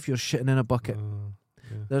your Mm. life, you're shitting in a bucket.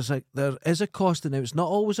 Yeah. There is a cost, and now it's not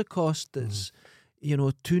always a cost that's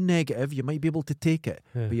too negative. You might be able to take it,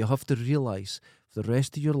 Yeah. but you have to realise for the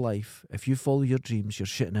rest of your life, if you follow your dreams, you're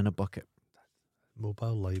shitting in a bucket.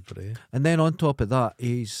 Mobile library. And then on top of that,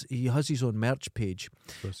 he has his own merch page,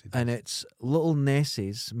 Of course he does. and it's little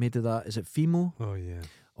Nesses made of that. Is it Fimo Oh yeah.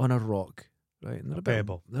 on a rock, right? And they're A a bit,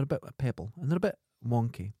 pebble. They're a bit a pebble, and they're a bit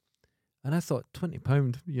wonky. And I thought,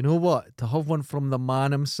 £20. You know what? To have one from the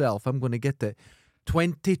man himself, I'm going to get it.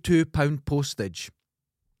 £22 postage.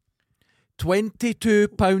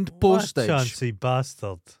 £22 postage. What chancy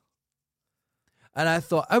bastard. And I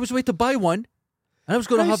thought, I was away to buy one, and I was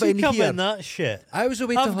going to have it in here. That shit? I was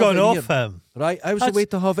away to I've have gone it in off here. him. Right, I was away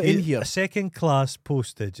to have it in here. A second class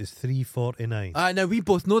postage is $3.49. Now we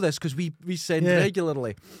both know this because we send Yeah.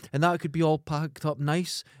 regularly, and that could be all packed up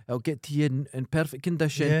nice. It'll get to you in perfect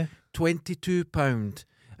condition. Yeah. £22.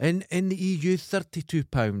 In the EU,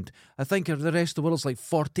 £32. I think the rest of the world's like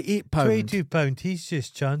 £48. £22. He's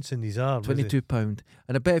just chancing his arm. £22.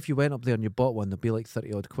 And I bet if you went up there and you bought one, they'd be like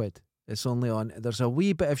 30 odd quid. It's only on. There's a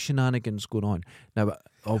wee bit of shenanigans going on now.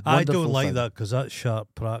 I don't like that because that's sharp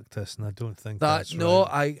practice, and I don't think that's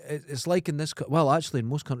right. It's like in this. Well, actually, in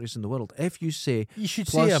most countries in the world, if you say You should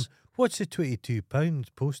plus- say him. What's the £22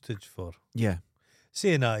 postage for? yeah,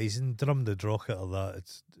 Saying that he's in drummed rocket or that.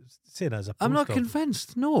 It's saying as a. I'm not post op.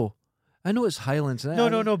 convinced. No, I know it's Highlands.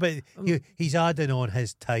 No. But he's adding on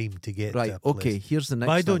his time to get Right. to a place. Okay. Here's the next.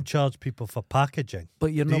 But I thing. don't charge people for packaging.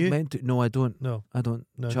 But you're Do not you? meant to. No, I don't. No. I don't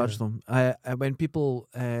charge them. When people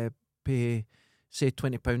pay, say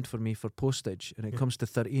 £20 for me for postage, and it comes to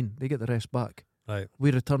 13, they get the rest back. Right.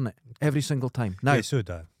 We return it every single time. Now, Yeah, so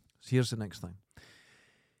that. here's the next thing.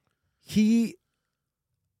 He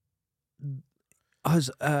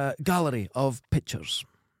has a gallery of pictures,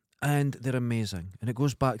 and they're amazing, and it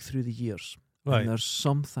goes back through the years. Right. And there's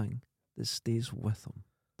something that stays with him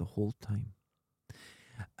the whole time.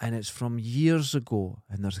 And it's from years ago,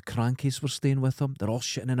 and there's crankies were staying with him. They're all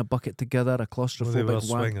shitting in a bucket together, a Well, they were claustrophobic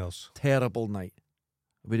wank. swingers. Terrible night.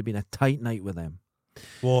 It would have been a tight night with them.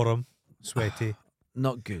 Warm, sweaty.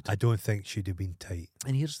 Not good. I don't think she'd have been tight.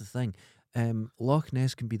 And here's the thing. Loch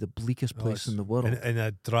Ness can be the bleakest place in the world. In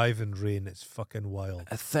a driving rain, it's fucking wild.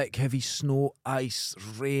 A thick, heavy snow, ice,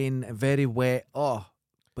 rain, very wet. Oh,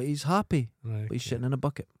 but he's happy. Right. But he's shitting in a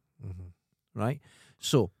bucket, Mhm. right?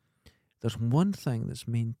 So there's one thing that's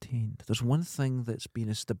maintained. There's one thing that's been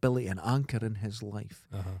a stability, an anchor in his life.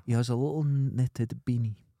 Uh-huh. He has a little knitted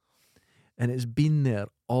beanie, and it's been there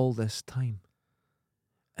all this time.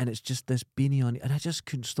 And it's just this beanie on it. And I just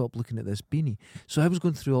couldn't stop looking at this beanie. So I was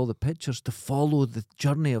going through all the pictures to follow the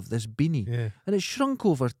journey of this beanie. Yeah. And it shrunk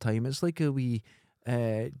over time. It's like a wee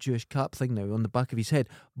Jewish cap thing now on the back of his head.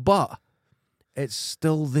 But it's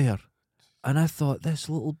still there. And I thought, this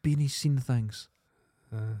little beanie's seen things.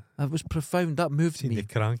 That was profound. That moved Seen me. the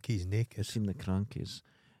crankies I've naked. seen the crankies.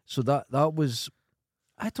 So that was,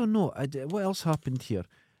 I don't know. What else happened here?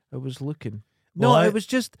 I was looking. Well, No, it was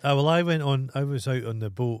just. I was out on the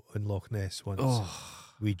boat in Loch Ness once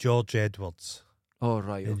with George Edwards. Oh,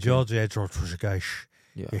 right. And Okay. George Edwards was a guy,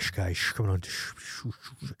 Yeah. this guy's coming on.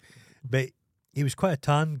 But he was quite a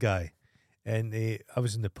tan guy. And I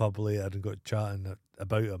was in the pub later and got chatting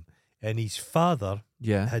about him. And his father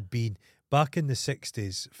Yeah. had been, back in the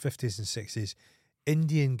 60s, 50s and 60s,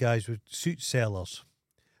 Indian guys with suit sellers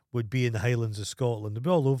would be in the Highlands of Scotland. They'd be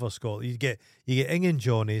all over Scotland. You get Ingan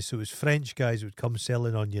Johnnies, so it was French guys who would come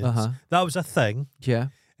selling onions. Uh-huh. That was a thing. Yeah.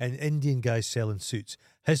 And Indian guys selling suits.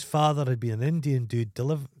 His father had been an Indian dude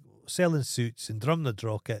selling suits in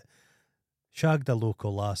Drumnadrocket, shagged a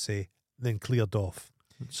local lassie, then cleared off.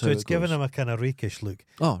 So it's given him a kind of rakish look.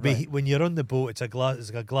 Oh, But right. when you're on the boat, it's like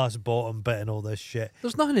a glass bottom bit and all this shit.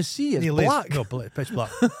 There's nothing to see. It's And he lays- black. No, pitch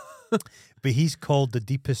black. But he's called the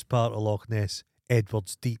deepest part of Loch Ness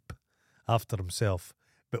Edwards Deep after himself.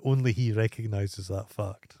 But only he recognises that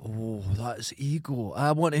fact. Oh, that's ego.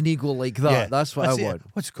 I want an ego like that. Yeah, that's what I want.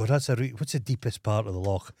 What's good? What's the deepest part of the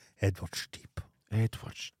loch? Edwards Deep.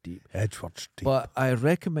 Edwards Deep. Edwards Deep. But I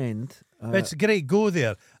recommend. It's great. Go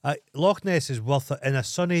there. Loch Ness is worth it. In a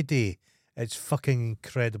sunny day, it's fucking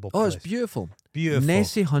incredible. Oh, place. it's beautiful. Beautiful.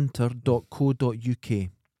 NessieHunter.co.uk.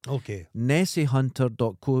 Okay.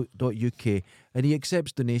 NessieHunter.co.uk. And he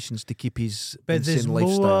accepts donations to keep his But there's insane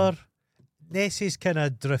lifestyle. more. Nessie's kind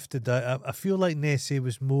of drifted out. I feel like Nessie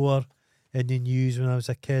was more in the news when I was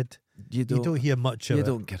a kid. You don't hear much of You it.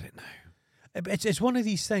 don't get it now. It's one of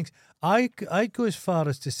these things. I'd go as far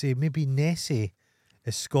as to say maybe Nessie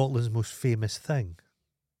is Scotland's most famous thing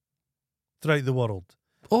throughout the world.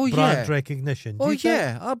 Oh, Brand yeah. recognition. Do Oh, you think?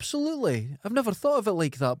 yeah, absolutely. I've never thought of it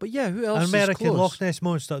like that. But yeah, who else An American is close? Loch Ness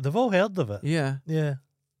Monster. They've all heard of it. Yeah. Yeah.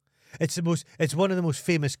 It's one of the most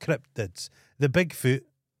famous cryptids. The Bigfoot,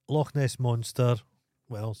 Loch Ness Monster.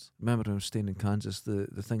 What else? Remember when I was staying in Kansas, the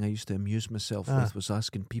thing I used to amuse myself Ah. with was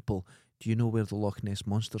asking people, do you know where the Loch Ness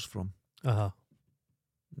Monster's from? Uh-huh.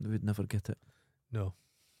 They would never get it. No.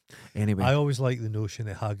 Anyway. I always like the notion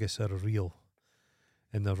that haggis are real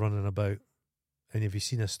and they're running about. And if you've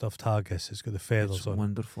seen a stuffed haggis, it's got the feathers it's on.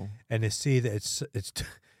 wonderful. And they say that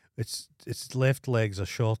its left legs are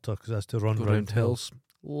shorter because it has to run Go round round hills.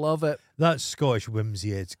 Love it. That's Scottish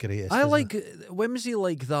whimsy. It's greatest. I isn't like it? whimsy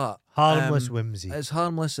like that. Harmless whimsy. It's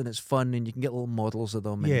harmless and it's fun, and you can get little models of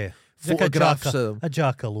them. And Yeah. photographs like of them. a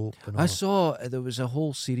jackalope. And all. I saw there was a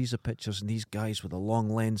whole series of pictures, and these guys with the long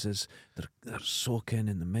lenses, they're soaking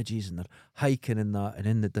in the midges and they're hiking in that, and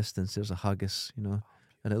in the distance there's a haggis, you know,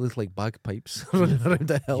 and it looked like bagpipes running around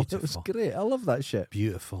the hill. It was Beautiful. great. I love that shit.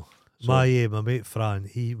 Beautiful. So- My mate Fran,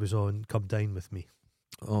 he was on Come Dine With Me.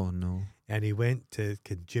 Oh no. And he went to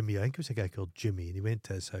Jimmy, I think it was a guy called Jimmy, and he went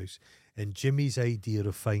to his house. And Jimmy's idea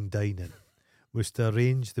of fine dining was to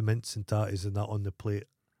arrange the mince and tatties and that on the plate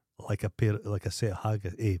like a set of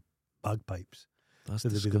bagpipes. That's So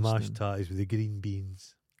there'd be the mashed disgusting. tatties with the green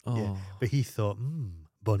beans. Oh, Yeah. But he thought,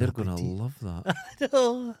 bon they're gonna appetit. love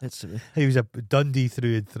that. It's He was a Dundee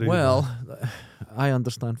through and through. well, I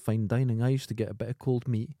understand fine dining. I used to get a bit of cold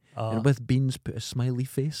meat and with beans, put a smiley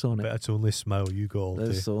face on but it. that's the only smile you got all day.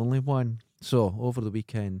 That's the only one. So over the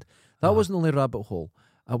weekend, that wasn't the only rabbit hole.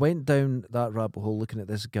 I went down that rabbit hole looking at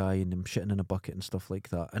this guy and him shitting in a bucket and stuff like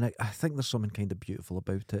that. And I think there's something kind of beautiful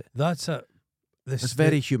about it. That's it. It's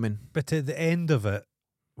very human. But at the end of it,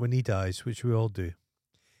 when he dies, which we all do,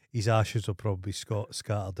 his ashes will probably be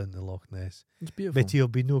scattered into Loch Ness. It's beautiful. But he'll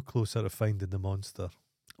be no closer to finding the monster.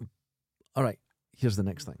 All right, here's the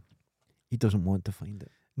next thing. He doesn't want to find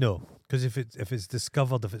it. No, because if it's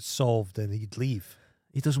discovered, if it's solved, then he'd leave.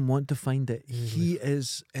 He doesn't want to find it. He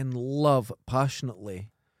is in love passionately,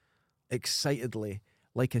 excitedly,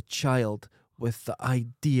 like a child with the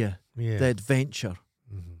idea, Yeah. the adventure.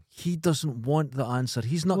 Mhm. He doesn't want the answer.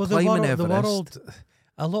 He's not Well, climbing the Everest. world,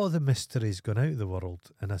 a lot of the mystery's gone out of the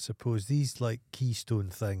world, and I suppose these like keystone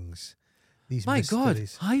things, these My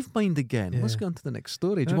mysteries. God, hive mind again. Let's Yeah. go on to the next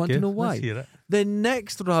story. Do you want to Okay, know let's why? hear it. The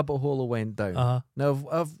next rabbit hole I went down. Uh-huh. Now,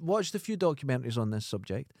 I've watched a few documentaries on this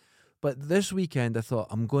subject, but this weekend I thought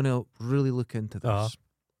I'm going to really look into this. Uh-huh.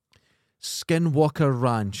 Skinwalker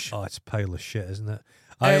Ranch. Oh, it's a pile of shit, isn't it?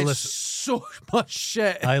 It's so much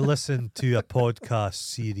shit. I listened to a podcast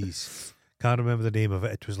series. Can't remember the name of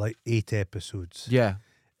it. It was like 8 episodes. Yeah.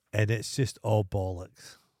 And it's just all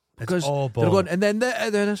bollocks. Because It's all they're bollocks. going, and then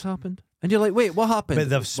this happened. And you're like, wait, what happened? But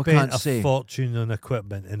they've We spent can't a say. fortune on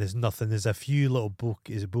equipment, and there's nothing. There's a few little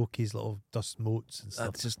bokies, little dust motes and stuff.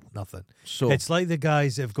 That's just Nothing. so. It's like the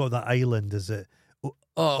guys that have got that island. Is it?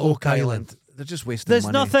 Oak Island. They're just wasting There's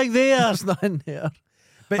money. nothing there. There's nothing there.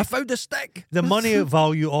 But I found a stick. the money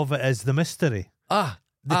value of it is the mystery. Ah,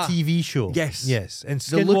 The TV show. yes. Yes. And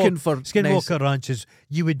they're looking for Skinwalker Ranches.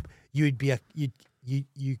 You would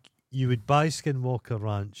buy Skinwalker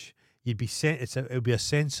Ranch. You'd be it would be a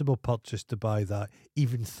sensible purchase to buy that,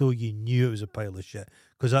 even though you knew it was a pile of shit,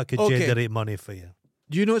 because that could Okay. generate money for you.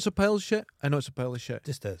 Do you know it's a pile of shit? I know it's a pile of shit.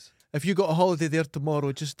 Just is. If you got a holiday there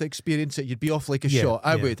tomorrow just to experience it, you'd be off like a Yeah, shot.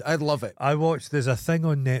 I yeah. would. I'd love it. I watched. There's a thing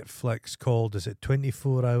on Netflix called, is it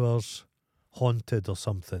 24 Hours Haunted or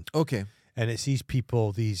something? Okay. And it's these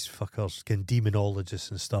people, these fuckers, demonologists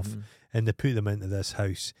and stuff, Mm. and they put them into this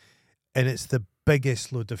house, and it's the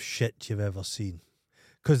biggest load of shit you've ever seen,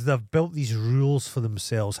 because they've built these rules for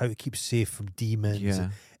themselves how to keep safe from demons. Yeah.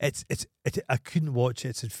 It's I couldn't watch it.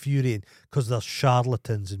 It's infuriating because they're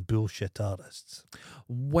charlatans and bullshit artists.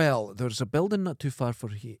 Well, there's a building not too far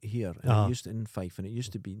from here, and Uh-huh. it used to, in Fife, and it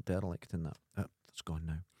used to be derelict in that. It's gone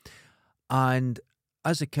now. And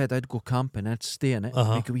as a kid, I'd go camping, I'd stay in it,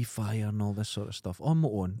 Uh-huh. make a wee fire and all this sort of stuff on my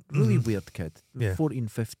own. Really Mhm. weird kid. Yeah. 14,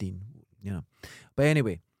 15, you know. But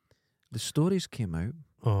anyway, the stories came out.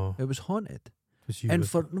 Oh, It was haunted. was you And with-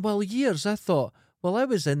 for, years I thought, well, I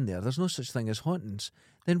was in there. There's no such thing as hauntings.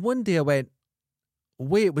 Then one day I went,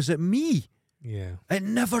 wait, was it me? yeah. It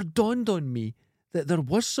never dawned on me that there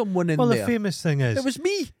was someone in Well, there. the famous thing is, It was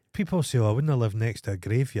me. people say, "Oh, I wouldn't have lived next to a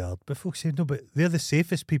graveyard," but folks say, "No, but they're the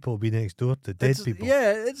safest people to be next door to dead people.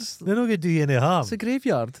 Yeah, it's They're not going to do you any harm." a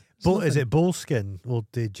graveyard. It's Is nothing. it Boleskine, old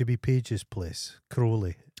Jimmy Page's place,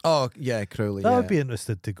 Crowley? Oh, yeah, Crowley. That yeah. would be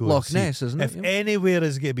interested to go Loch and see. Ness, isn't If it? anywhere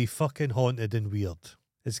is going to be fucking haunted and weird,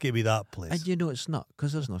 it's going to be that place. And you know it's not,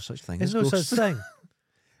 because there's no such thing There's as no ghosts. such thing.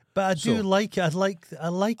 But I do So- like it. I like it.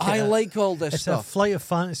 I like all this It's stuff. a flight of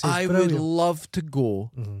fantasy. I would love to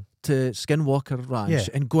go Mhm. to Skinwalker Ranch Yeah.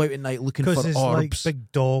 and go out at night looking Because for there's orbs. like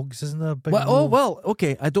big dogs, isn't there? Big Well, wolves?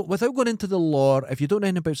 okay. I don't. Without going into the lore, if you don't know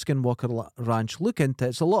anything about Skinwalker Ranch, look into it.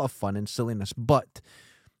 It's a lot of fun and silliness. But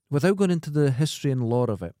without going into the history and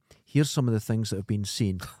lore of it, here's some of the things that have been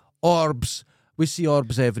seen. Orbs. We see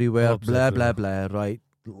orbs everywhere. Orbs blah everywhere. blah blah. Right.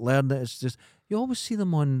 Learn that it's just you always see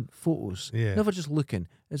them on photos. Yeah. Never just looking.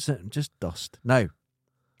 It's just dust. Now,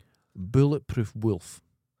 bulletproof wolf.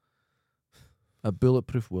 A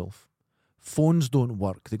bulletproof wolf. Phones don't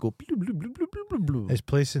work. They go blue, blue, blue, blue, blue, blue, blue. It's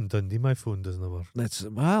place in Dundee. My phone doesn't work.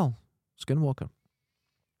 Skinwalker.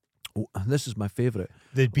 Oh, this is my favourite.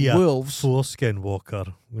 There'd be Wolves. a foreskin walker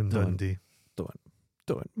in Dundee.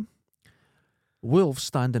 Don't. Wolves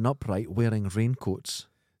standing upright wearing raincoats.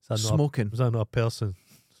 Smoking. Was that not a person?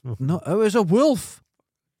 No, it was a wolf.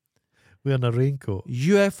 Wearing a raincoat.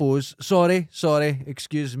 UFOs. Sorry.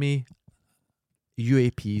 Excuse me.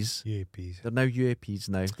 UAPs. UAPs. They're now UAPs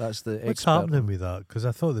now. That's the What's expert. happening with that? Because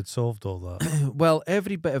I thought they'd solved all that. Well,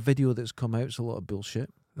 every bit of video that's come out is a lot of bullshit.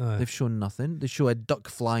 Aye. They've shown nothing. They show a duck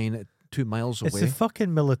flying at 2 miles It's away. the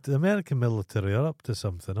fucking the American military are up to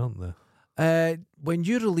something, aren't they? When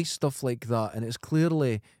you release stuff like that, and it's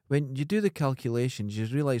clearly, when you do the calculations, you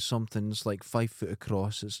realise something's like 5 foot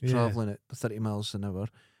across, it's Yeah. travelling at 30 miles an hour.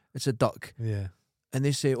 It's a duck. Yeah. And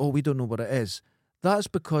they say, oh, we don't know what it is. That's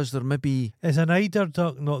because there may be Is an eider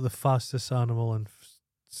duck not the fastest animal in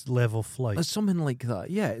level flight? something like that.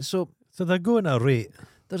 Yeah, so So they're going at a rate.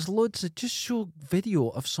 there's loads of just show video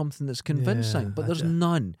of something that's convincing, Yeah, but I there's d-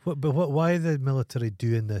 none. Why are the military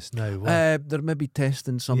doing this now? Why? They're maybe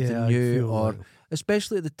testing something Yeah, I new, feel or like-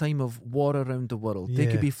 especially at the time of war around the world, they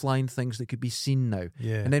Yeah. could be flying things that could be seen now.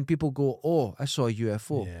 yeah. And then people go, oh, I saw a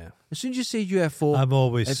UFO. Yeah. As soon as you say UFO, I'm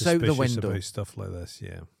always it's out the suspicious window. about stuff like this.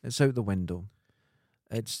 Yeah. it's out the window.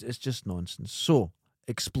 It's just nonsense. So,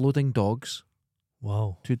 exploding dogs.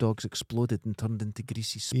 Wow. 2 dogs exploded and turned into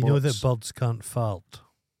greasy spots. You know that birds can't fart.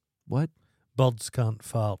 What? Birds can't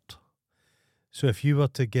fart. So if you were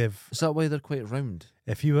to give, Is that why they're quite round?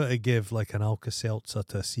 like an Alka-Seltzer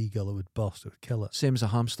to a seagull, it would burst. It would kill it. Same as a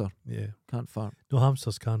hamster. Yeah. Can't fart. No,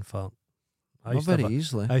 hamsters can fart. Not very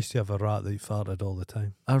easily. I used to have a rat that farted all the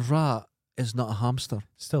time. A rat is not a hamster.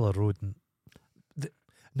 Still a rodent.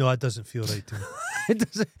 No, that doesn't feel right to me. It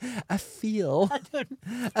doesn't. I feel.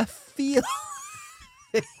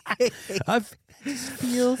 I've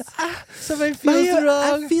feel something My- feels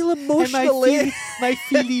wrong. I feel emotionally. My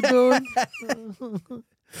feely bone.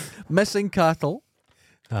 Missing cattle.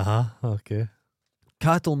 Okay.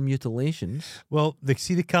 Cattle mutilations. Well, they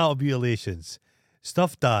see the cattle mutilations.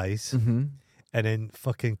 Stuff dies, Mm-hmm. and then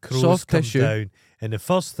fucking crows Soft come tissue. down. And the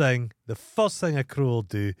first thing a crow will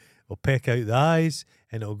do will peck out the eyes,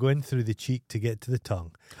 and it'll go in through the cheek to get to the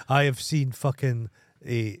tongue. I have seen fucking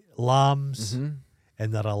lambs, Mm-hmm.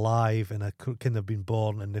 and they're alive, and a crow can have been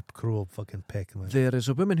born, and the crow will fucking peck them out. There is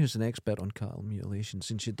a woman who's an expert on cattle mutilations,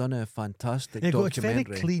 and she'd done a fantastic And it's very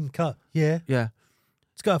documentary. clean cut. Yeah, Yeah,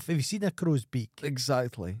 it's got. Have you seen a crow's beak?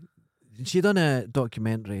 exactly. She'd done a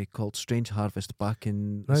documentary called Strange Harvest back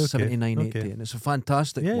in Right, okay, 79, 80, okay. and it's a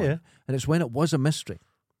fantastic Yeah, one. yeah. And it's when it was a mystery.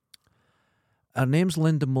 Her name's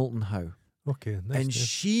Linda Moulton Howe, Okay, nice. and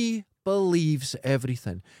she believes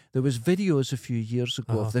everything. There was videos a few years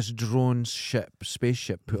ago Uh-huh. of this drone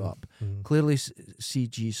spaceship put up. Mhm. Clearly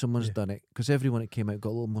CG, someone's Yeah. done it, because everyone that came out got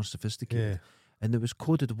a little more sophisticated. Yeah. And there was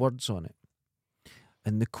coded words on it.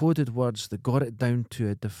 And the coded words, they got it down to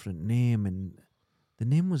a different name, and the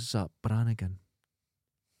name was Zap Brannigan.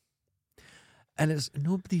 And it's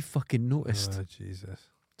nobody fucking noticed. Oh, Jesus.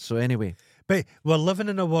 So anyway, But we're living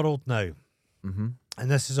in a world now, mm-hmm.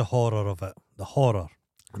 and this is a horror of it. The horror.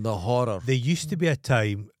 The horror. There used to be a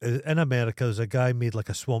time in America, there's a guy made like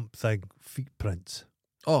a swamp thing, feet prints.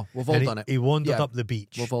 Oh, we've all And done it. He wandered Yeah. up the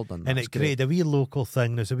beach. We've all done that. And It's it great. created a wee local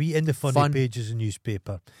thing. There's a wee in the funny Fun. pages of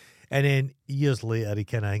newspaper. And then years later, he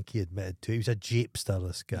kind of think he admitted to it. He was a japester,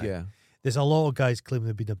 this guy. Yeah. There's a lot of guys claiming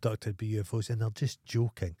they've been abducted by UFOs, and they're just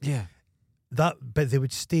joking. Yeah. But they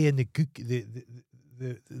would stay in the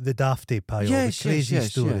dafty pile, the crazy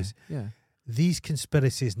stories. Yeah. These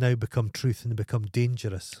conspiracies now become truth, and they become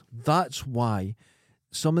dangerous. That's why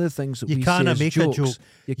some of the things that You we can't say as make jokes, a joke.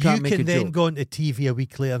 You can't make can a then joke. go onto TV a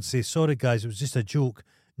week later and say, "Sorry, guys, it was just a joke."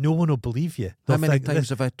 No one will believe you. How They'll many think times this-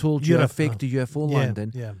 have I told you you're I a- faked a UFO yeah,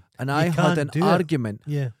 landing? Yeah, And I had can't an do it. argument.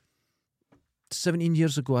 yeah. 17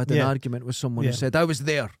 years ago, I had an Yeah. argument with someone Yeah. who said, I was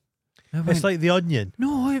there. I It's went, like The Onion.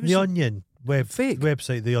 no, it was The Onion fake.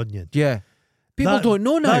 website, The Onion. Yeah. People That- don't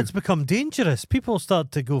know now. That's become dangerous. People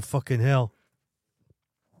start to go fucking hell.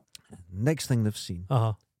 Next thing they've seen,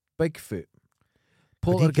 Uh-huh. Bigfoot.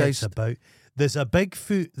 What he gets Poltergeist. about. There's a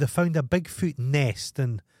Bigfoot. They found a Bigfoot nest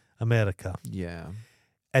in America. Yeah.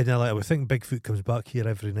 And they're like, we think Bigfoot comes back here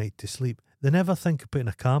every night to sleep. They never think of putting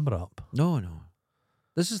a camera up. No.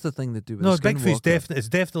 This is the thing they do with No, the Bigfoot's Skinwalker. it's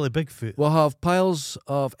definitely Bigfoot. We'll have piles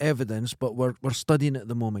of evidence, but we're studying it at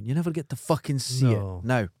the moment. You never get to fucking see No. it.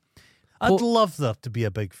 Now, I'd love there to be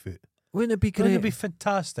a Bigfoot. wouldn't it be Wouldn't great? it be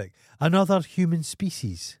fantastic? Another human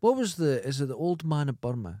species. What was is it the old man of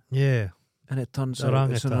Burma? Yeah. And it turns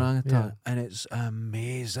out it's an Orangutan, orangutan. yeah. And it's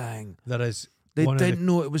amazing. There is They didn't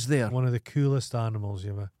know it was there. One of the coolest animals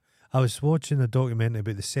you ever. I was watching a documentary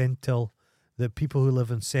about the Sentinel, the people who live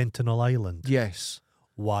in Sentinel Island. Yes.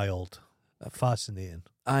 Wild. Fascinating.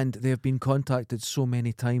 And they have been contacted so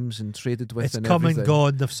many times and traded with. It's and come everything. and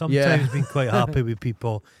gone. They've sometimes been quite happy with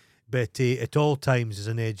people, but at all times there's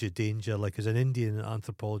an edge of danger. Like as an Indian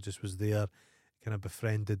anthropologist was there, kind of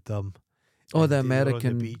befriended them. Oh, the And they were on the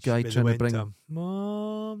American beach, guy but they trying to went bring. him,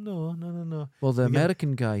 Mom, no. Well, the They get-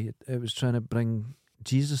 American guy, it was trying to bring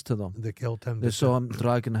Jesus to them. They killed him. They saw him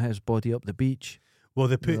dragging his body up the beach. Well,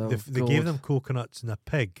 they Well, gave God. them coconuts and a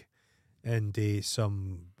pig, and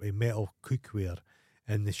some metal cookware,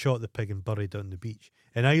 and they shot the pig and buried it on the beach.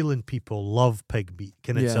 And island people love pig meat,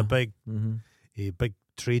 and it's Yeah. a big Mm-hmm.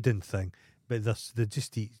 trading thing. But they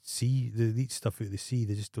just eat they eat stuff out of the sea.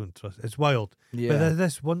 They just don't trust. It's wild. Yeah. But they're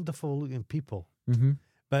this wonderful looking people. Mm-hmm.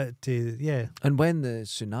 But yeah, And when the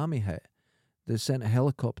tsunami hit, they sent a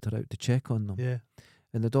helicopter out to check on them. yeah,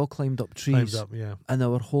 And they'd all climbed up climbed trees up, yeah, and they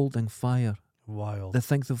were holding fire. wild. They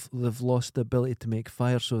think they've lost the ability to make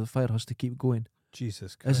fire, so the fire has to keep going.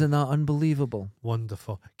 Jesus Christ, Isn't that unbelievable?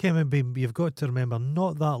 wonderful? Kevin, you've got to remember,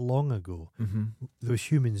 not that long ago, Mm-hmm. there was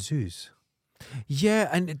human zoos. Yeah,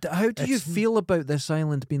 and how do you It's- feel about this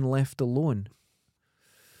island being left alone?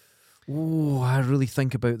 Oh, I really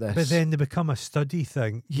think about this. But then they become a study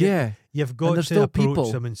thing. yeah, You've got there's to still approach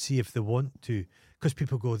people. them and see if they want to, because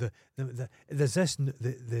people go there's this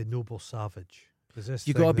the noble savage. There's this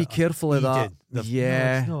you thing got to be that careful of that. Eden.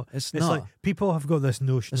 Yeah, no, it's not. it's It's not. like people have got this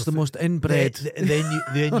notion. It's of the most inbred.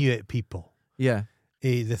 the Inuit people. Yeah,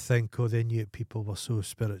 They think, the Inuit people were so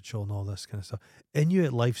spiritual and all this kind of stuff.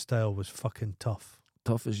 Inuit lifestyle was fucking tough,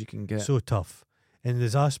 tough as you can get. so tough. And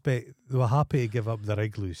there's aspect they were happy to give up their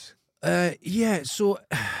igloos. Yeah. So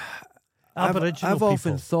Aboriginal I've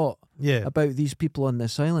often people. thought Yeah, about these people on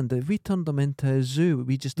this island. If we turned them into a zoo,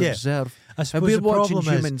 we just Yeah. observe. I And suppose we're the watching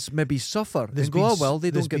problem is humans maybe suffer there's and go, been oh, well, they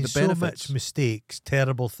there's don't get the been benefits. so much mistakes,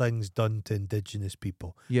 terrible things done to Indigenous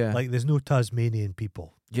people. Yeah, Like there's no Tasmanian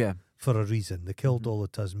people yeah. for a reason. They killed Mhm. all the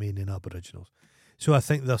Tasmanian Aboriginals. So I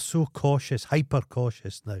think they're so cautious, hyper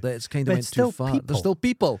cautious now. That it's kind But of went it's still too far. people. There's still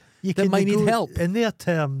people. You that might need go- help. In their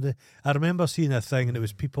term, I remember seeing a thing, and it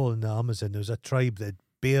was people in the Amazon. There was a tribe that had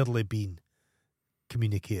barely been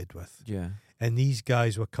communicated with, Yeah. and these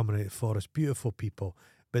guys were coming out of the forest, beautiful people,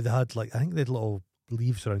 but they had I think they had little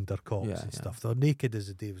leaves around their cocks Yeah, and yeah. stuff. They were naked as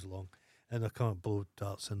the day was long, and they're kind of blow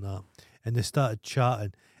darts and that, and they started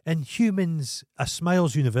chatting. And humans, a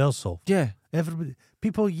smile's universal. Yeah. Everybody,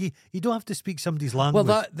 people, you don't have to speak somebody's language.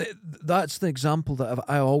 Well, that's the example that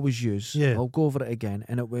I always use. Yeah. I'll go over it again.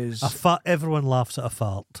 And it was, everyone laughs at a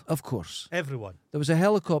fart. of course, Everyone. there was a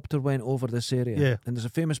helicopter went over this area. Yeah. And there's a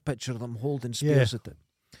famous picture of them holding spears at it.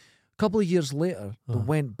 A couple of years later, they Uh-huh.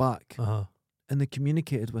 went back Uh-huh. and they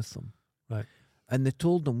communicated with them. Right. And they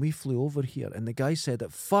told them, we flew over here. And the guy said,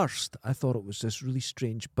 at first, I thought it was this really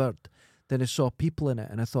strange bird. Then I saw people in it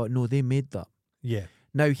and I thought, no, they made that. Yeah.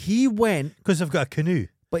 Now he went, Because they've got a canoe.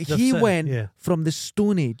 but They're he sitting- went Yeah. from the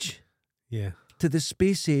Stone Age Yeah. to the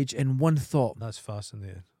Space Age in one thought. That's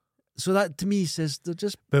fascinating. So that to me says they're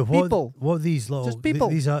just But what people. what these little Just people.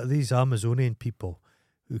 these Amazonian people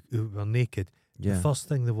who were naked, Yeah. the first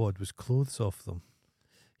thing they wanted was clothes off them.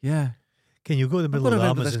 Yeah. Can you go to the I've middle got of to the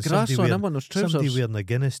remember Amazon, this grass on him on those somebody trousers. wearing a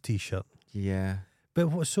Guinness t-shirt? Yeah. But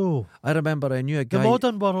what so? I remember I knew a The guy.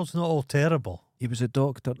 modern world's not all terrible. He was a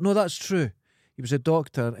doctor. No, that's true. He was a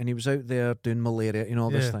doctor and he was out there doing malaria, all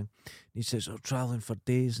this Yeah. thing. He says, I'm travelling for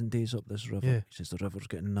days and days up this river. Yeah. He says, the river's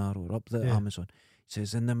getting narrower up the Yeah. Amazon. He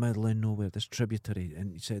says, in the middle of nowhere, this tributary.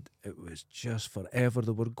 And he said, it was just forever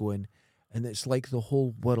they were going. And it's like the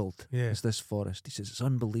whole world Yeah. is this forest. He says, it's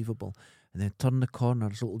unbelievable. And then turn the corner,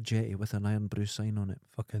 there's a little jetty with an Iron Brew sign on it.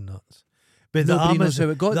 Fucking nuts. But Nobody the knows Amazon,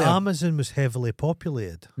 how it got the there. Amazon was heavily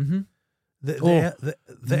populated. Mm-hmm. The earth,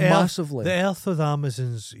 Massively. the earth of the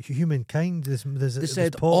Amazons, humankind. They There's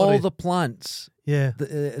said pottery. all the plants, Yeah.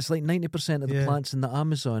 it's like 90% of the Yeah. plants in the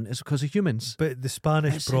Amazon is because of humans. But the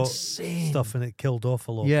Spanish It's brought insane. stuff and it killed off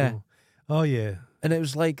a lot. Yeah. Of people. Oh yeah. And it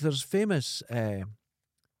was like there's famous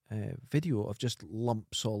video of just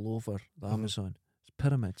lumps all over the Mhm. Amazon. It's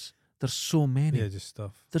pyramids. There's so many. Yeah, just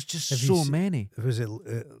stuff. There's just Have you so se- many. Was it?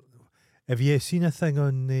 Have you seen a thing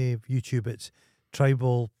on YouTube? It's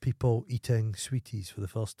tribal people eating sweeties for the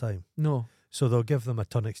first time. No. So they'll give them a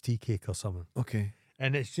Tunnocks tea cake or something, Okay.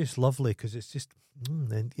 and it's just lovely because it's just,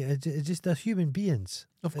 and yeah, it's just they're human beings.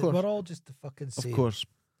 Of course. we're all just the fucking same. Of course.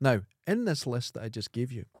 Now, in this list that I just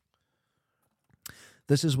gave you,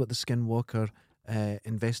 this is what the Skinwalker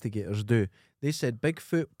investigators do. They said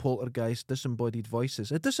Bigfoot, poltergeist, disembodied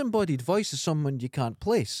voices. A disembodied voice is someone you can't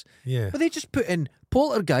place. Yeah. But they just put in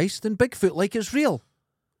poltergeist and Bigfoot like it's real.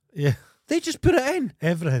 Yeah. They just put it in.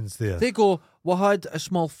 Everything's there. They go, we had a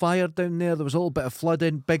small fire down there. There was a little bit of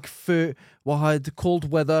flooding. Bigfoot. We had cold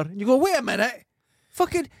weather. And you go, wait a minute.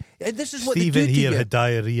 Fucking, this is what Stephen they do to here you. had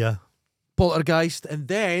diarrhea. Poltergeist. And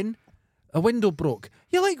then a window broke.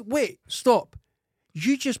 You're like, wait, stop.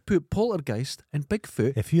 You just put poltergeist and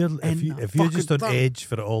Bigfoot. If you're just on fucking edge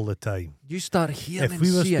for it all the time. You start hearing If we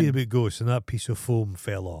were seeing. speaking about ghosts and that piece of foam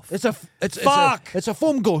fell off. It's a Fuck! It's a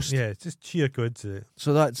foam ghost. Yeah, it's just sheer coincidence.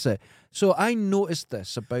 So that's it. So I noticed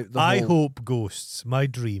this about the I whole... hope ghosts, my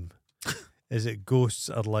dream, is that ghosts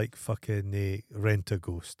are like fucking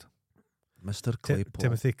Rent-A-Ghost. Mr. Claypool.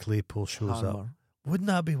 Timothy Claypool shows up. Hammer. Wouldn't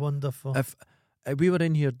that be wonderful? If we were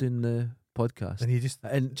in here doing the podcast and you just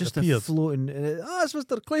a appeared. floating, it's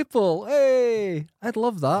Mr. Claypool. Hey, I'd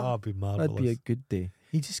love that. That'd be marvellous. That'd be a good day.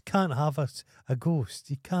 You just can't have a ghost.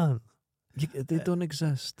 You can't. They don't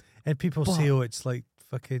exist. And people But say, oh, it's like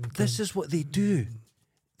fucking... This is what they do.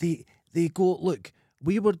 They go, look,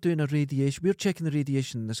 we were doing a radiation, we were checking the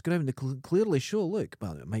radiation in this ground. They clearly show, look,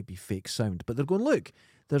 well, it might be fake sound, but they're going, look,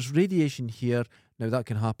 there's radiation here. Now that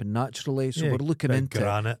can happen naturally, so Yeah, we're looking bit into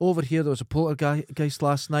granite. it. Over here, there was a poltergeist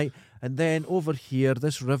last night, and then over here,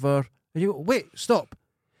 this river. And you go, wait, stop.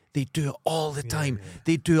 They do it all the time. Yeah.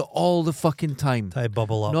 They do it all the fucking time. Tie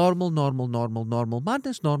bubble up. Normal.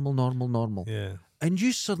 Madness, normal. Yeah. And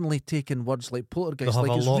you suddenly take in words like poltergeist They'll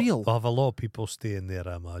like have it's a lot, real. They'll have a lot of people staying there,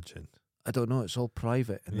 I imagine. I don't know, it's all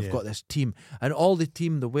private, and they've Yeah. got this team, and all the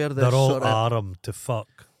team, they wear this They're all sort of... armed to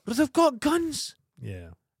fuck. But they've got guns. Yeah.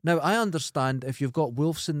 Now, I understand if you've got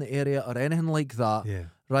wolves in the area or anything like that, Yeah.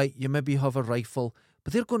 right, you maybe have a rifle,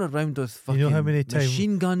 but they're going around with fucking You know how many times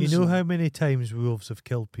machine guns. You know and- how many times wolves have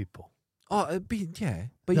killed people? Oh, it'd be, yeah.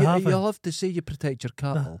 But They haven't. you'll have to say you protect your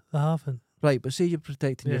cattle. They haven't. Right, but say you're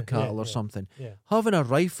protecting your Yeah, cattle yeah, or yeah. something. Yeah. Having a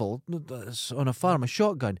rifle that's on a farm, a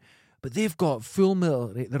shotgun, but they've got full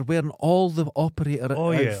military. They're wearing all the operator Oh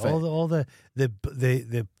yeah, outfit. all the we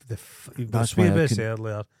were That's speaking why I about this couldn't-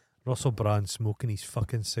 earlier. Russell Brand smoking his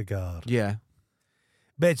fucking cigar. Yeah,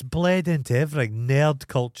 But it's bled into everything. Nerd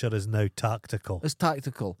culture is now tactical. it's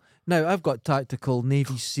tactical. Now, I've got tactical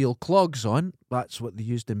Navy SEAL clogs on. That's what they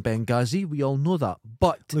used in Benghazi. We all know that.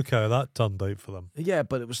 But, Look how that turned out for them. yeah,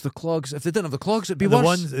 but it was the clogs. If they didn't have the clogs, it'd be And the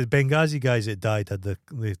worse. the Benghazi guys that died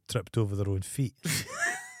they tripped over their own feet.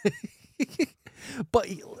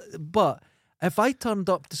 But if I turned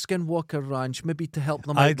up to Skinwalker Ranch, maybe to help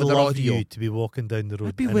them out I'd with their love audio, you to be walking down the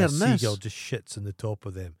road be and a wearing this. seagull just shits on the top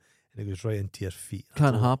of them and it goes right into your feet.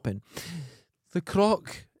 can't happen. The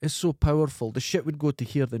croc is so powerful. The shit would go to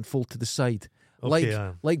here, then fall to the side,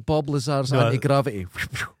 Okay, like Bob Lazar's No, anti-gravity.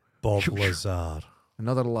 Bob Lazar.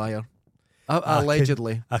 Another liar. I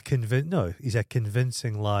Allegedly. He's a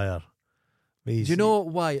convincing liar. Do you know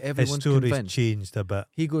why his everyone's story's convinced? changed a bit?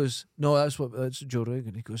 He goes, no, that's Joe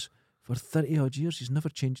Rogan. He goes, for 30 odd years, he's never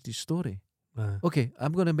changed his story. Okay,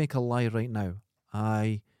 I'm going to make a lie right now.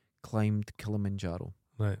 I climbed Kilimanjaro.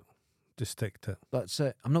 Right, just stick to it. That's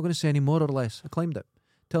it. I'm not going to say any more or less. I climbed it.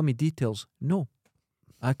 Tell me details. No.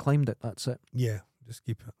 I climbed it. That's it. Yeah, just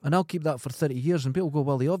keep it. And I'll keep that for 30 years. And people go,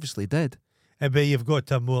 well, he obviously did. But you've got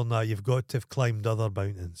to have more than that. You've got to have climbed other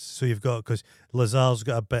mountains. So you've got, because Lazar's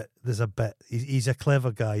got a bit, there's a bit. He's a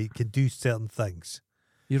clever guy. He can do certain things.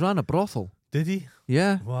 He ran a brothel. Did he?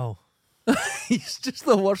 Yeah. Wow. He's just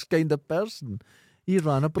the worst kind of person. He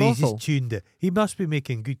ran a But he's brothel. just tuned it. He must be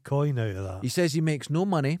making good coin out of that. He says he makes no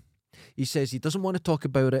money. He says he doesn't want to talk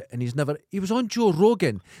about it, and he was on Joe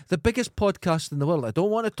Rogan, the biggest podcast in the world. I don't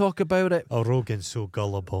want to talk about it. Oh, Rogan's so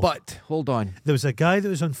gullible. But, hold on. There was a guy that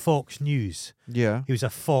was on Fox News. Yeah. He was a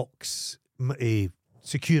Fox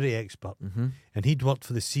security expert. Mm-hmm. And he'd worked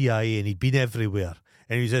for the CIA and he'd been everywhere.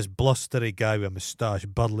 And he was this blustery guy with a moustache,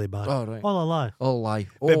 burly man. Oh, right. All a lie. All lie.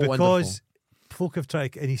 Oh, But because wonderful. folk have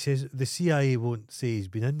tried, and he says the CIA won't say he's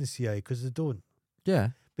been in the CIA because they don't. Yeah.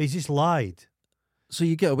 But he's just lied. So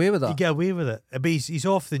you get away with that? You get away with it. But he's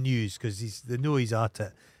off the news because they know he's at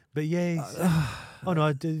it. But yeah, oh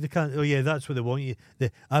no, they can't. Oh yeah, that's what they want you.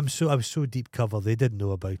 I was so deep cover. They didn't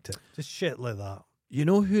know about it. Just shit like that. You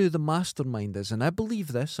know who the mastermind is, and I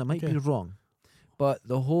believe this. I might Okay. be wrong, but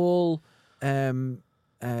the whole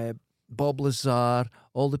Bob Lazar,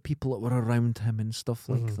 all the people that were around him and stuff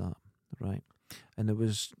like Mhm. that, right? And there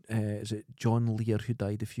was is it John Lear who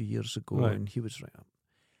died a few years ago, Right. and he was right up.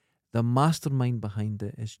 The mastermind behind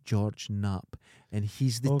it is George Knapp, and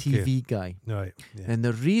he's the Okay. TV guy. Right. Yeah. And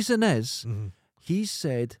the reason is Mhm. he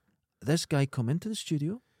said this guy come into the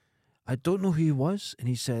studio I don't know who he was. And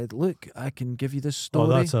he said, look, I can give you this Oh, story.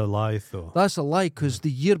 that's a lie, though. That's a lie, because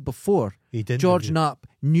the year before, He didn't. George Knapp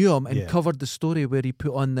knew him and Yeah. covered the story where he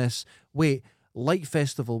put on this light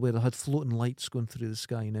festival where they had floating lights going through the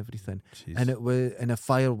sky and everything. Jeez. And it was in a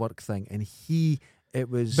firework thing. And it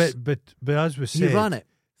was... But as we he said, ran it.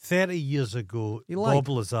 30 years ago, He Bob lied.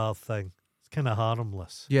 Lazar thing, it's kind of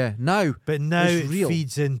harmless. Yeah, now... But now It's it real.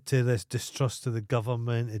 feeds into this distrust of the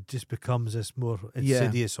government. It just becomes this more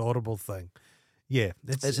insidious, horrible thing. Yeah.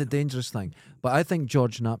 It's a dangerous thing. But I think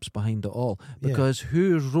George Knapp's behind it all. Yeah. Because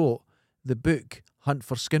who wrote the book Hunt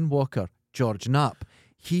for Skinwalker? George Knapp.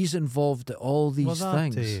 He's involved in all these Well, that,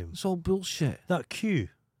 things. It's all bullshit. that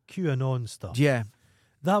QAnon stuff. Yeah,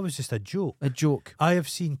 That was just a joke. a joke. I have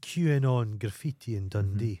seen QAnon graffiti in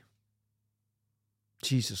Dundee.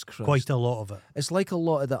 Jesus Christ. Quite a lot of it. It's like a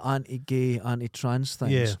lot of the anti-gay, anti-trans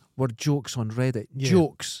things Yeah. were jokes on Reddit. Yeah.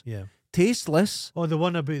 Jokes. Yeah. Tasteless. Oh, the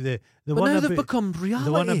one about the But one now about they've become reality.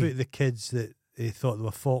 the one about the kids that they thought they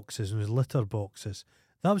were foxes and was litter boxes.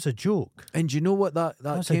 That was a joke. And do you know what that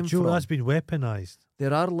That's came a joke. from? That's been weaponized.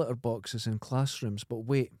 There are litter boxes in classrooms, but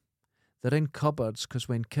wait. They're in cupboards because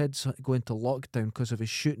when kids go into lockdown because of a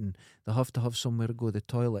shooting, they have to have somewhere to go to the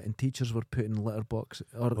toilet, and teachers were putting litter box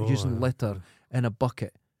or using litter in a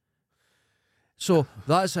bucket. So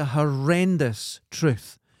that's a horrendous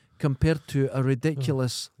truth compared to a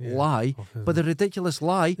ridiculous Yeah. lie. But the ridiculous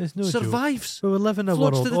lie There's no joke. survives. But we live in a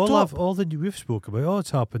Floats world. to the top. All the we've spoke about, all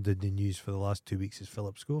that's happened in the news for the last 2 weeks is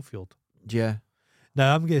Philip Schofield. Yeah.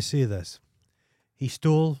 Now I'm going to say this: he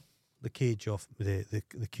stole the cage off the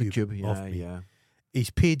cube, off me. yeah. He's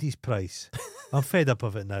paid his price. I'm fed up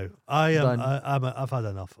of it now. I've had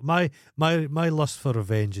enough. My lust for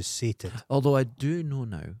revenge is sated. Although I do know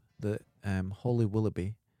now that Holly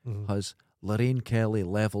Willoughby has Lorraine Kelly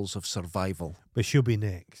levels of survival. But she'll be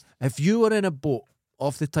next. If you were in a boat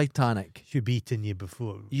off the Titanic, She'll be eating you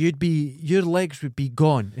before. your legs would be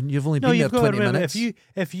gone, and you've only been there you've got 20 to remember, minutes.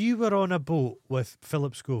 if you were on a boat with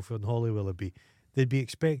Philip Schofield and Holly Willoughby, they'd be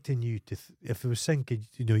expecting you to. If it was sinking,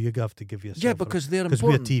 you'd have to give yourself. Yeah, because they're because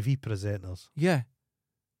we're important. TV presenters. Yeah,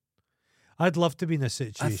 I'd love to be in a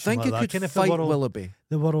situation I think like you that. could Kind of fight the world, Willoughby.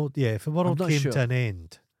 the world, yeah. If the world not came sure. to an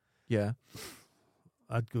end, Yeah,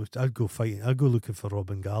 I'd go fighting. I'd go looking for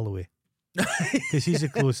Robin Galloway because he's the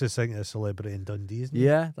closest thing to a celebrity in Dundee, isn't he?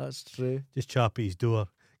 yeah, that's true. Just chap at his door,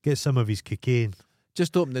 get some of his cocaine.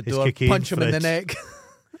 Just open the His door, cocaine punch him in the fridge. neck.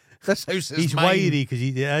 This house is He's mine. wiry because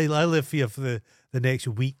I live here for the next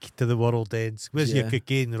week to the world ends. Where's your Yeah.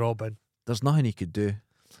 cocaine, Robin? There's nothing he could do.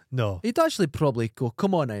 No, He'd actually probably go,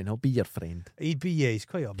 come on in, I'll be your friend. he'd be. Yeah, he's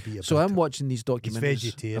quite upbeat about So I'm it. watching these He's documentaries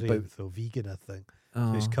vegetarian, about... though vegan, I think. Oh,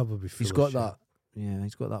 So he's covered with. he's full got of shit. that. Yeah,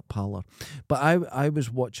 he's got that pallor. But I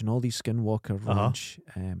was watching all these Skinwalker Ranch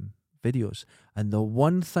videos, and the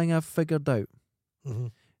one thing I've figured out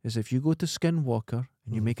Mhm. is if you go to Skinwalker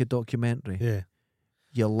and you Mhm. make a documentary, Yeah,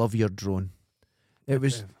 you love your drone. It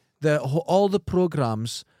was all the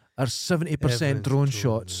programs are 70% drone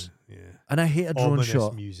shots, Yeah, and I hate a drone ominous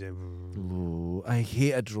shot. music. Oh, I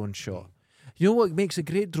hate a drone shot. You know what makes a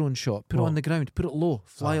great drone shot? Put it What? on the ground, put it low,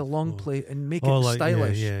 fly a long play, and make it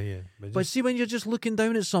stylish. Yeah. But see, when you're just looking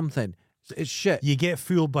down at something, it's shit. You get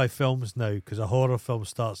fooled by films now because a horror film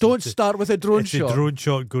starts. Don't it's start with a drone it's shot. a drone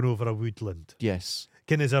shot going over a woodland. Yes.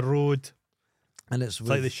 Kind of as a road. And it's It's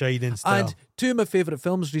like The Shining style. and two of my favourite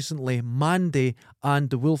films recently, Mandy and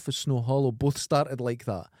The Wolf of Snow Hollow, both started like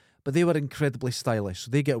that. But they were incredibly stylish,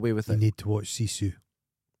 so they get away with You it. need to watch Sisu.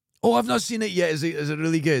 Oh, I've not seen it yet. Is it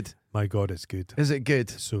really good? My God, it's good. Is it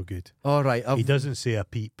good? It's so good. All right. He doesn't say a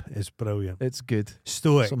peep. It's brilliant. It's good.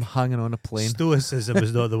 Stoic. So I'm hanging on a plane. Stoicism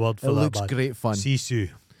is not the word for It that. looks man. great fun. Sisu.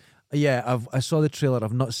 Yeah, I saw the trailer.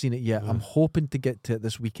 I've not seen it yet. Yeah. I'm hoping to get to it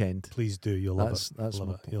this weekend. Please do. You'll love That's it. that's Love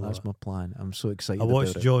my it. You'll that's love my plan. I'm so excited it. I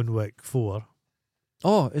watched about it. John Wick 4.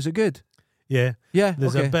 Oh, is it good? Yeah. Yeah.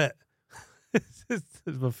 There's okay. a bit.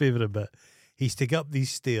 It's my favourite bit. He's to get up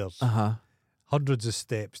these stairs, Uh-huh. hundreds of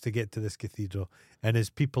steps to get to this cathedral, and there's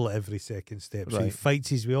people at every second step. So he Right. fights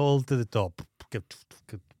his way all to the top.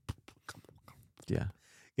 Yeah.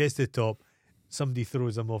 Gets to the top. Somebody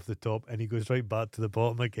throws him off the top, and he goes right back to the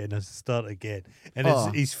bottom again and start again. And Oh.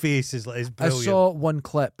 his face is like it's I brilliant. saw one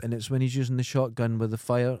clip, and it's when he's using the shotgun with the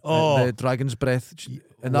fire, Oh. the dragon's breath,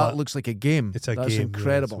 and What? that looks like a game. It's a That's game. yeah,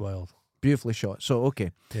 incredible. it's wild. Beautifully shot. So,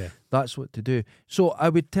 okay, Yeah. that's what to do. So, I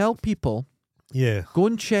would tell people, Yeah. go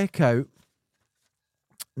and check out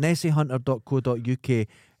nessiehunter.co.uk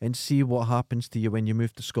and see what happens to you when you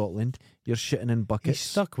move to Scotland. You're shitting in He's buckets.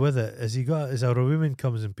 stuck with it. Has he got? Is a woman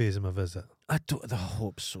comes and pays him a visit? I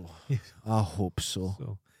hope so. Yes. I hope so.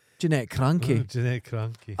 So Jeanette Cranky. Jeanette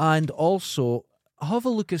Cranky. And also, have a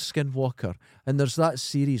look at Skinwalker, and there's that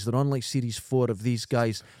series. They're on like series 4 of these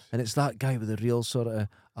guys, and it's that guy with the real sort of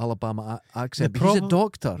Alabama accent. But he's a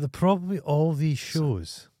doctor. The problem with all these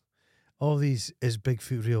shows, all these is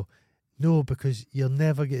Bigfoot real? No, because you'll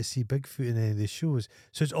never get to see Bigfoot in any of these shows.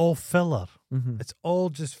 So it's all filler. It's all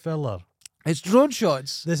just filler. It's drone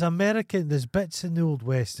shots. There's bits in the Old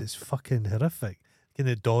West that's fucking horrific. In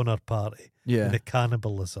the Donner Party. Yeah. And the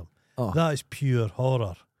cannibalism. Oh. That is pure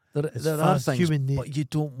horror. There are things, but you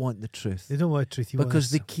don't want the truth. You don't want the truth. Because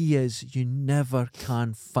the key is you never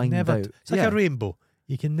can find out. It's like a rainbow.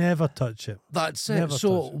 You can never touch it. That's it. Never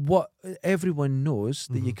So touch it. what everyone knows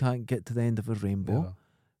that you can't get to the end of a rainbow. Never.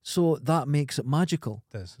 So that makes it magical.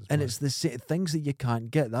 And it's the things that you can't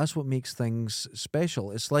get. That's what makes things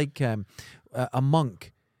special. It's like a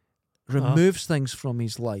monk removes things from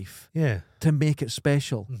his life to make it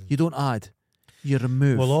special. You don't add, you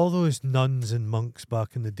remove. Well, all those nuns and monks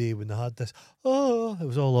back in the day when they had this, it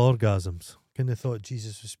was all orgasms. Kind of thought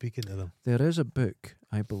Jesus was speaking to them. There is a book,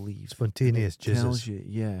 I believe. Spontaneous Jesus. Tells you,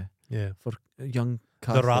 yeah. For young The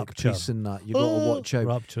Catholic rapture. priests and that, you got to watch out.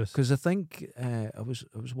 Rapturous. Because I think I was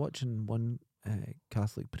watching one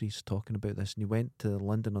Catholic priest talking about this, and he went to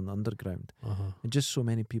London on the Underground, and just so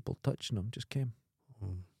many people touching him just came.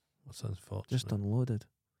 That's unfortunate. Just unloaded.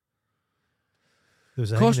 There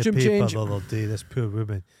was a Costume paper change. the other day, this poor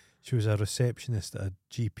woman, she was a receptionist at a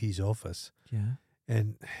GP's office, Yeah.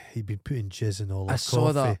 and he'd been putting jizz in all her I coffee.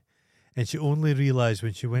 saw that. And she only realised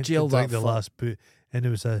when she went Jail to drink that the fuck. last boot, and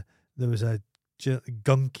there was a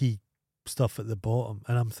gunky stuff at the bottom,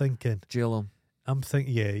 and I'm thinking, Jail him.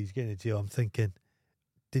 yeah, he's getting to jail. I'm thinking,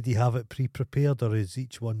 did he have it pre-prepared, or is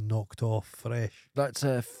each one knocked off fresh? That's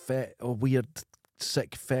a weird,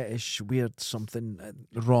 sick fetish, weird something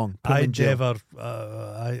wrong. Put him I in jail. never,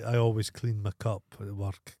 I always clean my cup at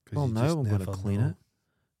work. Well, you now just I'm going to never clean know. it.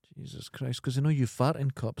 Jesus Christ, because I know you fart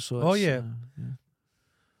in cups, so Oh, it's, yeah.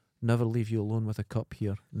 Never leave you alone with a cup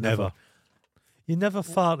here. Never. You never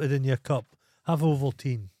farted in your cup. Have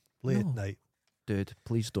Ovaltine late at No. night. Dude,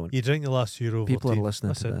 please don't. You drink the last of your Ovaltine. People are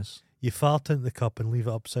listening to Listen, this. You fart into the cup and leave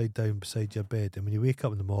it upside down beside your bed, and when you wake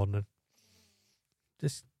up in the morning,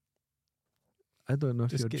 just I don't know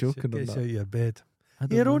if you're gets joking you on out that. of your bed. I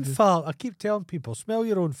don't Your know own if you- fart. I keep telling people, smell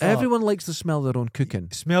your own fart. Everyone likes to smell their own cooking.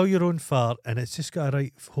 Smell your own fart, and it's just got a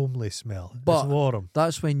right homely smell. But- it's warm.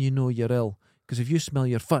 That's when you know you're ill. Because if you smell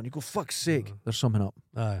your fart, you go, fuck's sake, there's something up.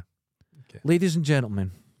 Aye. Ladies and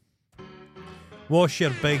gentlemen, Wash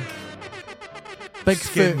your big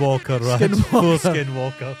Bigfoot. Skinwalker, right? Skinwalker.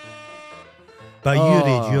 Skinwalker. By your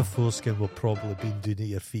age, your foreskin will probably be doing at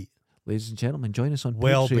your feet. Ladies and gentlemen, join us on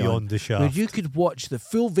Well Patreon, beyond the where shaft. you could watch the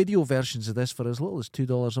full video versions of this for as little as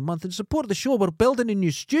 $2 a month and support the show. We're building a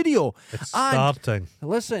new studio. It's And- starting.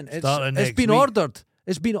 Listen, Starting it's next been week. ordered.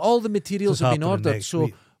 It's been all the materials This is have been happening ordered. next So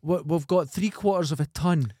week. we've got 3/4 of a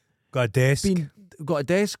ton. Got a desk. We've got a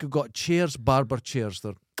desk. We've got chairs, barber chairs.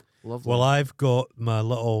 They're lovely. Well, I've got my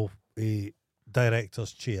little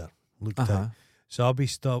director's chair looked at. So I'll be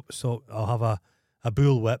so I'll have a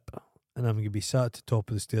bullwhip, and I'm going to be sat at the top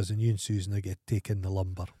of the stairs, and you and Susan will get taking the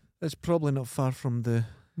lumber. It's probably not far from the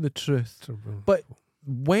truth. But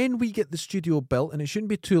when we get the studio built, and it shouldn't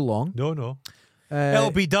be too long. No.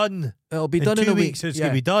 It'll be done. It'll be in done 2 in a weeks. week. It's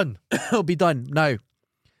going to be done. It'll be done. Now,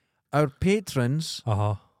 our patrons,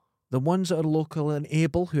 Uh-huh. the ones that are local and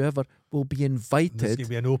able, whoever, will be There's invited. going to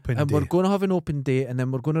be an open And day. we're going to have an open day, and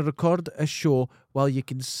then we're going to record a show while you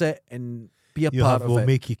can sit and be a part of we'll it.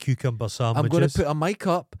 make you cucumber sandwiches. I'm going to put a mic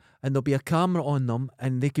up, and there'll be a camera on them,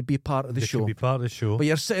 and they could be part of the They show. could be part of the show. But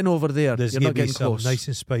you're sitting over there. There's You're going not to be getting some close. nice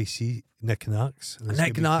and spicy knickknacks. And there's gonna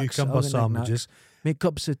be Knickknacks, cucumber all the knickknacks. sandwiches. Make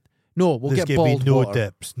cups of... No, we'll There's get going to bald be no water.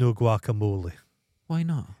 dips, no guacamole. Why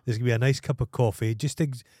not? There's going to be a nice cup of coffee. Just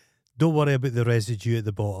don't worry about the residue at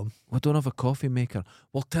the bottom. We don't have a coffee maker.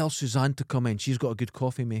 We'll tell Suzanne to come in. She's got a good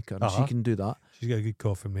coffee maker, and she can do that. She's got a good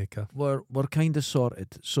coffee maker. We're kind of sorted.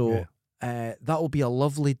 So that will be a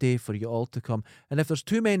lovely day for you all to come. And if there's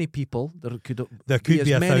too many people, there could be as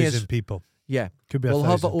a many 1,000 as, people. Yeah, Could be a we'll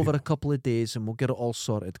have it 1,000 over a people. couple of days, and we'll get it all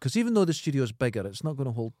sorted. Because even though the studio's bigger, it's not going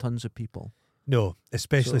to hold tons of people. No,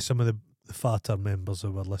 especially So- some of the fatter members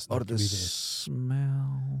of our listening Or the community.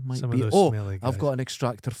 smell might Some be. of those Oh, smelly guys. I've got an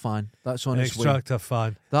extractor fan. That's on An its way. extractor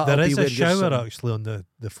fan. That'll There be is where a you're shower sitting. actually on the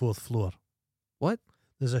 4th floor. What?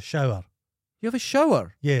 There's a shower. You have a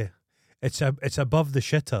shower? Yeah. It's above the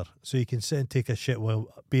shitter, so you can sit and take a shit while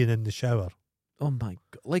being in the shower. Oh my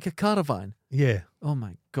God. Like a caravan? Yeah. Oh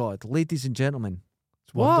my God. Ladies and gentlemen.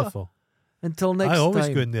 It's What? wonderful. Until next I always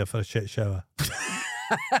time. go in there for a shit shower.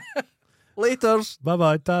 Laters.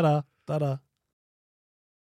 Bye-bye. Ta-da. Ta-da.